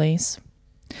some lollies.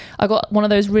 I got one of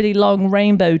those really long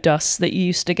rainbow dusts that you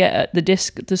used to get at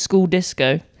the school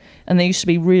disco, and they used to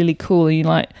be really cool, and you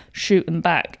like shoot them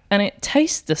back, and it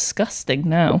tastes disgusting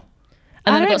now.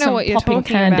 And then I I don't got know some what you're popping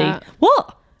talking candy. about.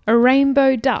 What? A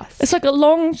rainbow dust. It's like a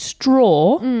long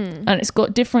straw, and it's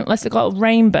got different. It's got a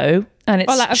rainbow, and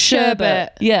it's like a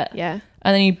sherbet. Yeah, Yeah.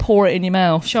 and then you pour it in your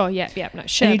mouth. Sure, yeah. No,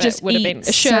 sherbet just would have eat been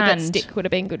a sherbet sand. stick would have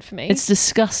been good for me. It's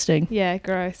disgusting. yeah,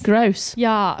 gross. Gross.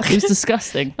 Yuck. It was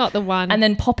disgusting. Not the one. And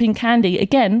then popping candy,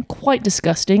 again, quite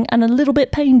disgusting and a little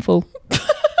bit painful.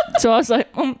 So I was like,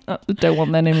 I don't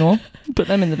want them anymore. Put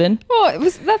them in the bin. oh,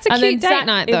 that's a And cute then date Zach,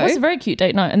 night though. It was a very cute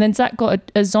date night. And then Zach got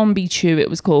a zombie chew, it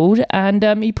was called, and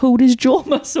he pulled his jaw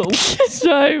muscle.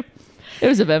 So it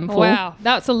was eventful. Wow,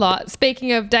 that's a lot.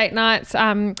 Speaking of date nights,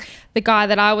 the guy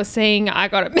that I was seeing, I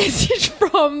got a message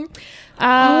from.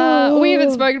 We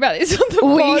haven't spoken about this on the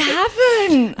pod.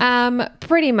 We haven't.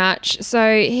 Pretty much.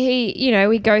 So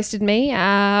he ghosted me.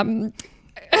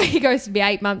 He ghosted me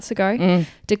 8 months ago,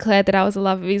 declared that I was the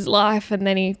love of his life, and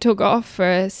then he took off for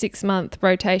a 6-month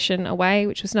rotation away,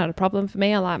 which was not a problem for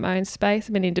me. I like my own space.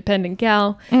 I'm an independent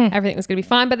gal. Everything was going to be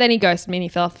fine. But then he ghosted me and he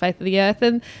fell off the face of the earth.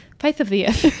 And face of the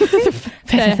earth.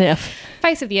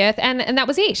 Face of the earth. And that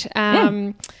was it.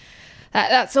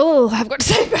 That's all I've got to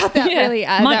say about that, Yeah, really. mic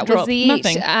That drop, was the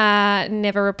nothing. it.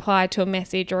 Never replied to a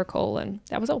message or a call, and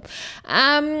that was all.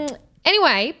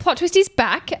 Anyway, plot twist is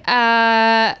back.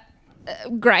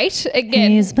 Great. Again,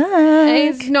 He's back.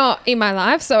 he's not in my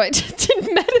life, so it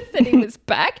didn't matter that he was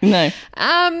back. No. But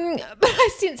I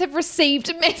since have received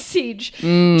a message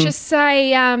just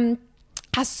say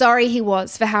how sorry he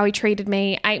was for how he treated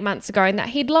me 8 months ago, and that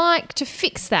he'd like to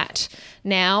fix that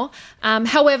now,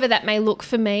 however that may look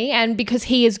for me, and because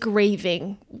he is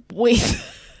grieving with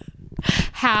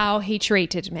how he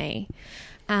treated me.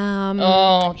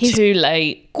 He's Too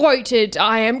late. quoted,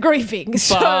 "I am grieving."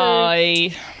 So,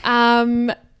 Bye.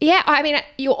 yeah, I mean,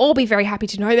 you'll all be very happy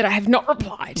to know that I have not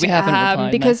replied. We haven't replied, no.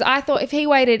 because I thought if he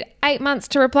waited 8 months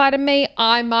to reply to me,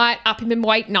 I might up him and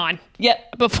wait 9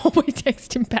 Yep. before we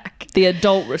text him back. The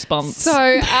adult response. So,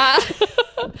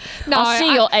 no, I'll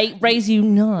see your 8, raise you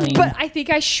 9. but I think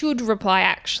I should reply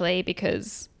actually,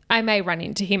 because I may run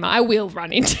into him. I will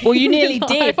run into him. Well, you in nearly life.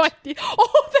 did.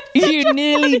 Oh, that's you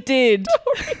nearly did.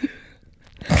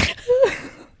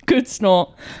 Good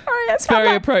snort. sorry, that's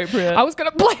Very appropriate. I was going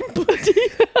to blame Bloody.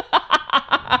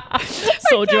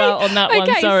 Sold you out on that one,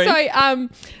 sorry. So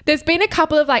there's been a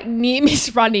couple of like near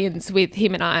miss run-ins with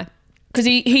him and I. Because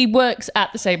he works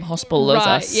at the same hospital as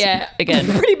us. Yeah. Again.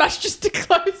 Pretty much just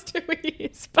disclosed who he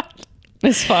is, but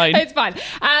It's fine. it's fine.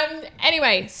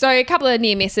 Anyway, so a couple of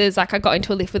near misses. Like I got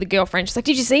into a lift with a girlfriend. She's like,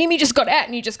 "Did you see him? He just got out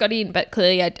and you just got in." But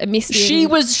clearly I missed him. She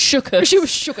was shooketh. She was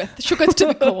shooketh to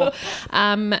the core.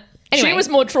 Anyway. She was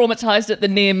more traumatized at the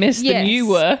near miss than you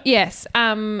were. Yes.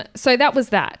 So that was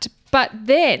that. But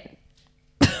then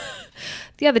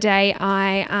the other day,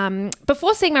 I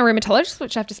before seeing my rheumatologist,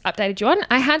 which I've just updated you on,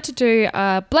 I had to do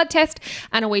a blood test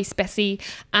and a wee specie.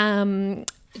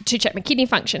 to check my kidney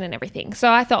function and everything. So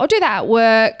I thought I'll do that at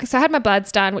work. So I had my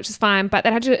bloods done, which is fine, but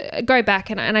then I had to go back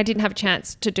and I didn't have a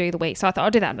chance to do the wee. So I thought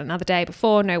I'll do that another day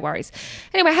before, no worries.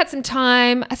 Anyway, I had some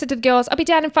time. I said to the girls, I'll be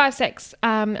down in 5 secs.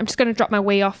 I'm just going to drop my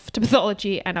wee off to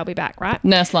pathology and I'll be back, right?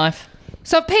 Nurse life.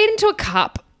 So I've peed into a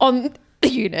cup on the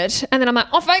unit and then I'm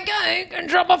like, off I go and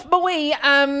drop off my wee.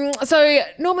 So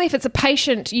normally if it's a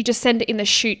patient, you just send it in the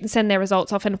chute and send their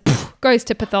results off and goes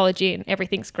to pathology and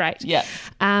everything's great. Yeah.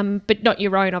 But not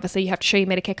your own, obviously. You have to show your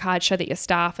Medicare card, show that you're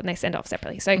staff, and they send it off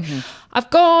separately. So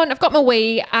I've got my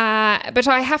wee, but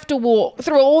I have to walk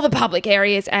through all the public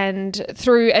areas and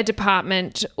through a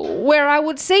department where I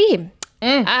would see him.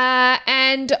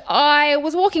 And I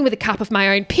was walking with a cup of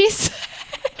my own piss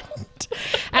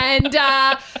and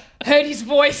heard his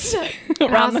voice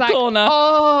around the corner.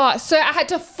 Oh, so I had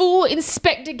to full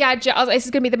Inspector Gadget. I was like, this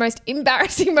is going to be the most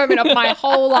embarrassing moment of my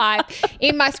whole life,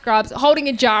 in my scrubs, holding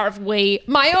a jar of wee,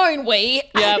 my own wee.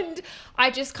 Yep. And I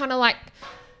just kind of like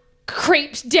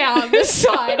creeped down the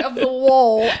side of the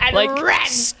wall and Like ran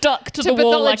stuck to the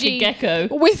wall like a pathology gecko.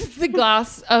 with the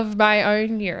glass of my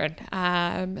own urine.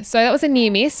 So that was a near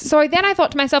miss. So then I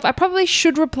thought to myself, I probably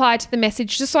should reply to the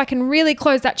message just so I can really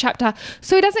close that chapter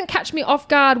so he doesn't catch me off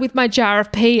guard with my jar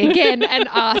of pee again and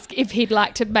ask if he'd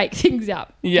like to make things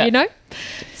up. Yeah. You know?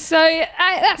 So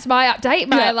that's my update,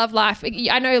 my love life.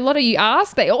 I know a lot of you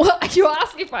ask. You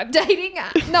ask if I'm dating.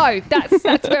 No,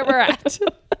 that's where we're at.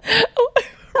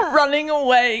 Running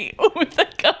away with a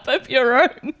cup of your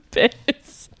own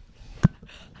piss.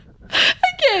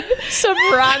 Again, Some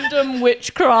random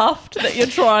witchcraft that you're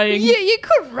trying. you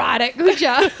could write it, could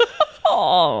you?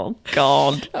 Oh,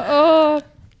 God. Oh,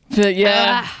 But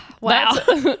yeah. wow.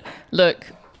 Look,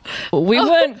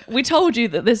 we told you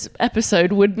that this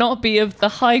episode would not be of the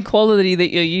high quality that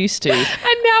you're used to.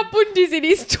 And now Bundy's in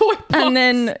his toy box. And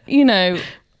then,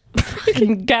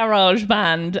 fucking garage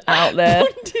band out there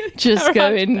just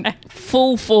going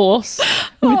full force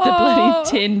with the bloody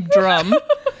tin drum.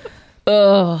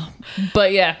 Ugh.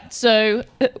 But yeah, so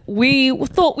we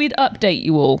thought we'd update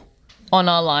you all on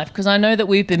our life because I know that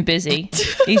we've been busy.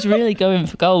 He's really going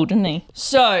for gold, isn't he?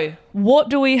 So what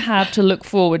do we have to look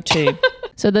forward to?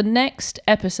 So the next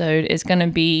episode is going to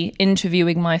be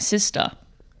interviewing my sister.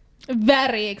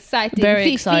 Very exciting. Very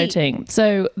Fifi. exciting.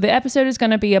 So the episode is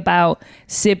going to be about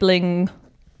sibling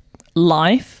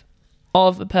life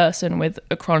of a person with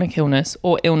a chronic illness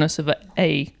or illness of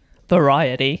a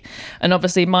variety. And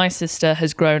obviously my sister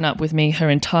has grown up with me her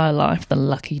entire life, the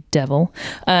lucky devil.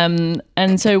 And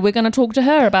so we're going to talk to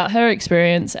her about her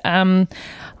experience.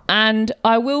 And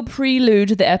I will prelude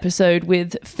the episode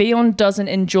with Fionn doesn't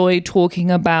enjoy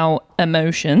talking about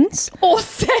emotions. Or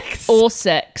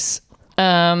sex.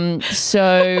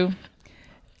 So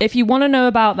if you want to know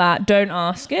about that, don't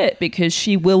ask it because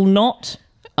she will not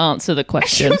answer the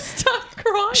question.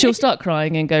 She'll start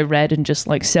crying and go red and just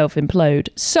like self-implode.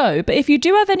 So, but if you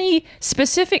do have any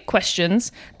specific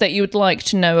questions that you would like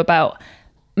to know about,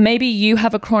 maybe you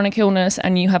have a chronic illness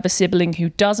and you have a sibling who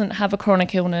doesn't have a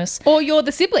chronic illness. Or you're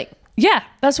the sibling. Yeah,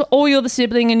 that's what, or you're the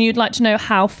sibling and you'd like to know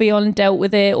how Fionn dealt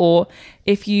with it, or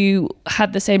if you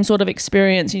had the same sort of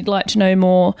experience, you'd like to know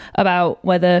more about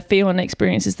whether Fionn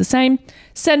experiences the same,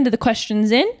 send the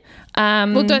questions in.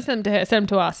 Well, don't send them to her, send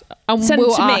them to us. And Send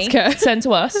we'll it to ask me. her. Send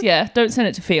to us, yeah. Don't send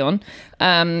it to Fionn,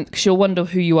 because she'll wonder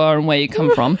who you are and where you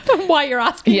come from. Why you're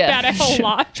asking about her whole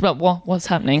life. She's about what's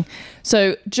happening.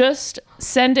 So just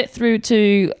send it through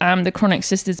to the Chronic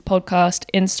Sisters podcast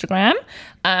Instagram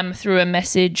through a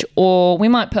message, or we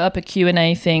might put up a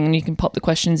Q&A thing and you can pop the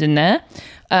questions in there.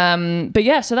 But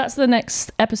yeah, so that's the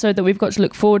next episode that we've got to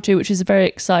look forward to, which is very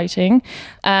exciting.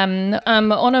 On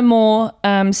a more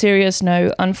serious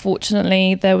note,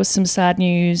 unfortunately, there was some sad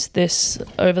news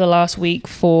over the last week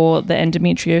for the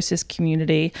endometriosis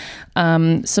community.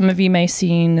 Some of you may have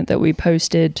seen that we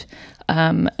posted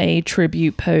a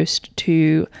tribute post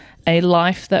to a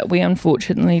life that we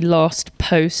unfortunately lost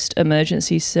post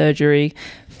emergency surgery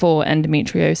for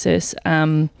endometriosis.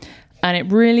 And it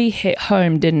really hit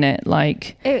home, didn't it?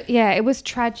 It was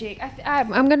tragic.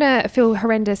 I'm going to feel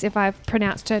horrendous if I've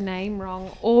pronounced her name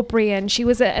wrong. O'Brien. She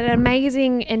was an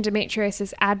amazing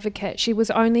endometriosis advocate. She was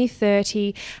only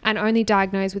 30 and only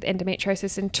diagnosed with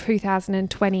endometriosis in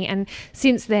 2020. And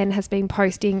since then has been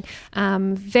posting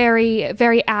very,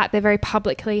 very out there, very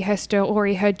publicly, her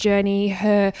story, her journey,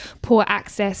 her poor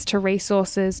access to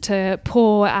resources, to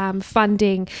poor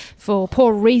funding for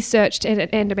poor research to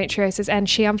endometriosis. And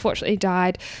she unfortunately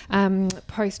died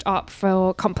post-op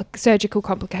for surgical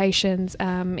complications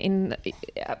in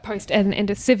post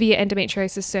and severe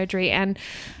endometriosis surgery. And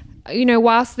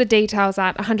whilst the details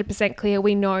aren't 100% clear,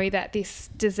 we know that this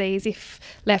disease, if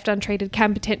left untreated,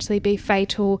 can potentially be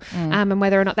fatal, and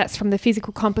whether or not that's from the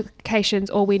physical complications,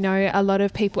 or we know a lot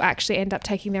of people actually end up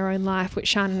taking their own life, which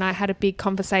Sean and I had a big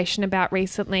conversation about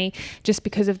recently, just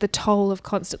because of the toll of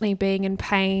constantly being in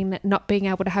pain, not being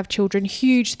able to have children,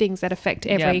 huge things that affect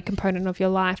every component of your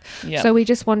life. So we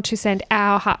just want to send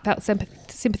our heartfelt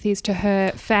sympathies to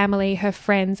her family, her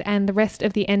friends, and the rest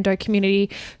of the endo community,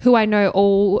 who I know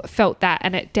all felt that,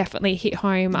 and it definitely hit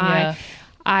home.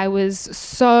 I was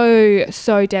so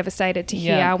devastated to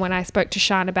hear when I spoke to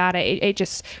Sean about it. It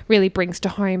just really brings to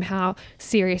home how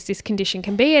serious this condition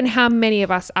can be and how many of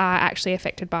us are actually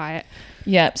affected by it.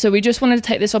 Yeah, so we just wanted to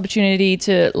take this opportunity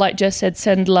to, like Jess said,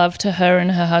 send love to her and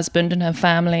her husband and her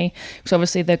family, because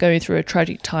obviously they're going through a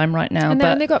tragic time right now. And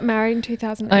they got married in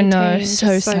 2018. I know,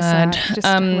 so sad. Just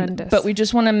horrendous. But we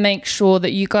just want to make sure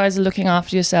that you guys are looking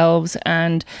after yourselves,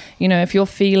 and, if you're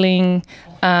feeling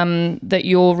that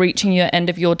you're reaching your end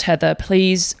of your tether,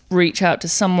 please reach out to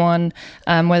someone,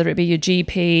 whether it be your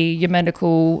GP, your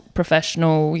medical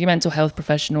professional, your mental health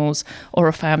professionals, or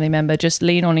a family member. Just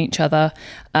lean on each other,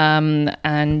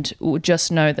 and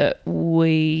just know that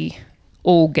we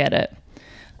all get it.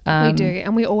 We do,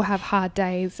 and we all have hard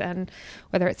days, and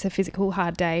whether it's a physical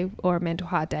hard day or a mental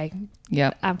hard day.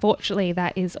 Yeah. Unfortunately,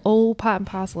 that is all part and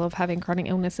parcel of having chronic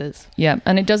illnesses. Yeah,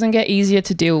 and it doesn't get easier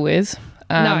to deal with.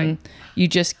 No. You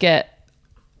just get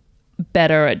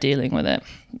better at dealing with it,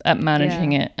 at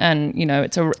managing it. And,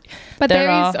 But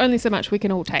there is only so much we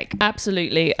can all take.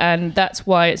 Absolutely. And that's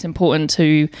why it's important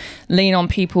to lean on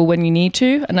people when you need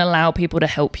to, and allow people to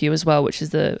help you as well, which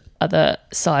is the other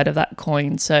side of that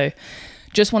coin. So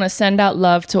just want to send out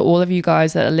love to all of you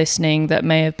guys that are listening that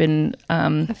may have been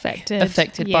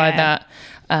affected by that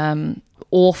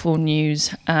awful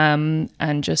news, and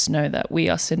just know that we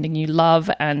are sending you love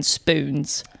and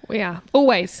spoons. We are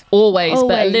always, but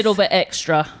a little bit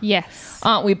extra. Yes,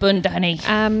 aren't we, Bundani?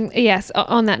 Yes.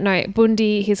 On that note,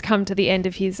 Bundy has come to the end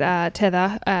of his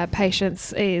tether.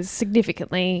 Patience is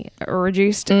significantly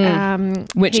reduced,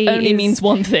 which only means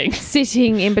one thing: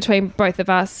 sitting in between both of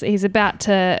us. He's about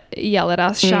to yell at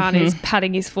us. Sean is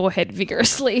patting his forehead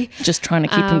vigorously, just trying to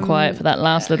keep him quiet for that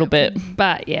last little bit.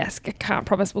 But yes, I can't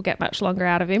promise we'll get much longer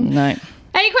out of him. No.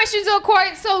 Any questions or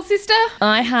quotes, soul sister?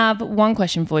 I have one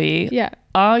question for you. Yeah.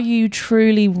 Are you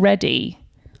truly ready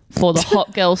for the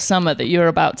hot girl summer that you're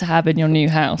about to have in your new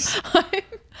house?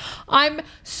 I'm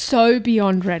so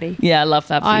beyond ready. Yeah, I love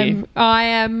that for you. I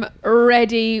am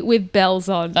ready with bells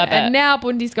on. And now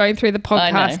Bundy's going through the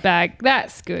podcast bag.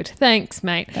 That's good. Thanks,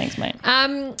 mate.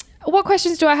 What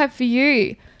questions do I have for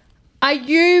you? Are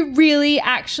you really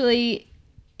actually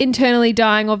internally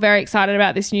dying or very excited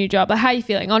about this new job? Like, how are you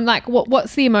feeling on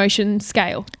what's the emotion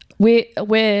scale?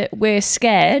 We're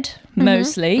scared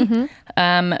mostly.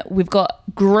 We've got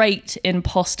great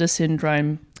imposter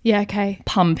syndrome. Yeah, okay.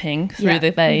 Pumping through the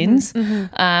veins.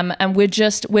 And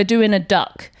we're doing a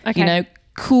duck. Okay.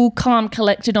 Cool, calm,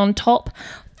 collected on top,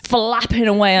 flapping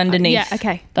away underneath. Yeah,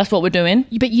 okay. That's what we're doing.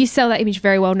 But you sell that image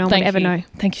very well. No one would ever know.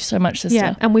 Thank you so much, sister.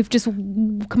 Yeah, and we've just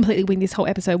completely winged this whole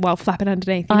episode while flapping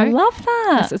underneath. I love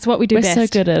that. It's what we do best. We're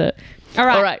so good at it. All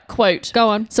right, quote. Go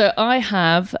on. So I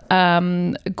have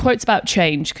quotes about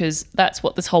change, because that's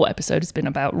what this whole episode has been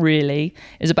about, really,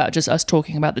 is about just us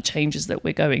talking about the changes that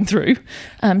we're going through.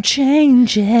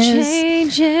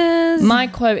 Changes. My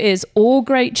quote is, all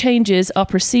great changes are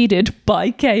preceded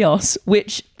by chaos,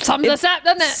 which sums us up,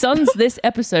 doesn't it? Sums this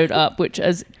episode up, which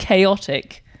is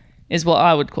chaotic. Is what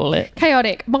I would call it.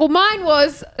 Chaotic. Well, mine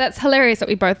was, that's hilarious that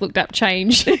we both looked up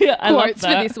change quotes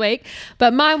for this week.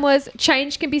 But mine was,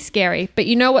 change can be scary, but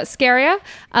you know what's scarier?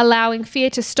 Allowing fear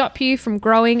to stop you from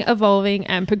growing, evolving,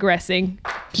 and progressing.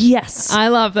 Yes. I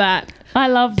love that. I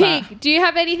love that. Pig, do you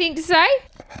have anything to say?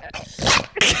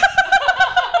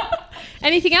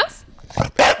 Anything else?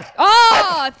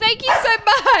 Oh, thank you so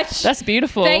much. That's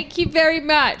beautiful. Thank you very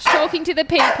much. Talking to the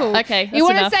people. Okay, that's you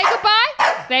want to enough. say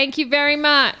goodbye? Thank you very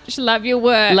much. Love your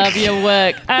work. Love your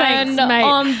work. Thanks, and mate.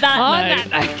 on that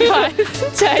note,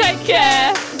 guys, take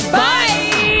care.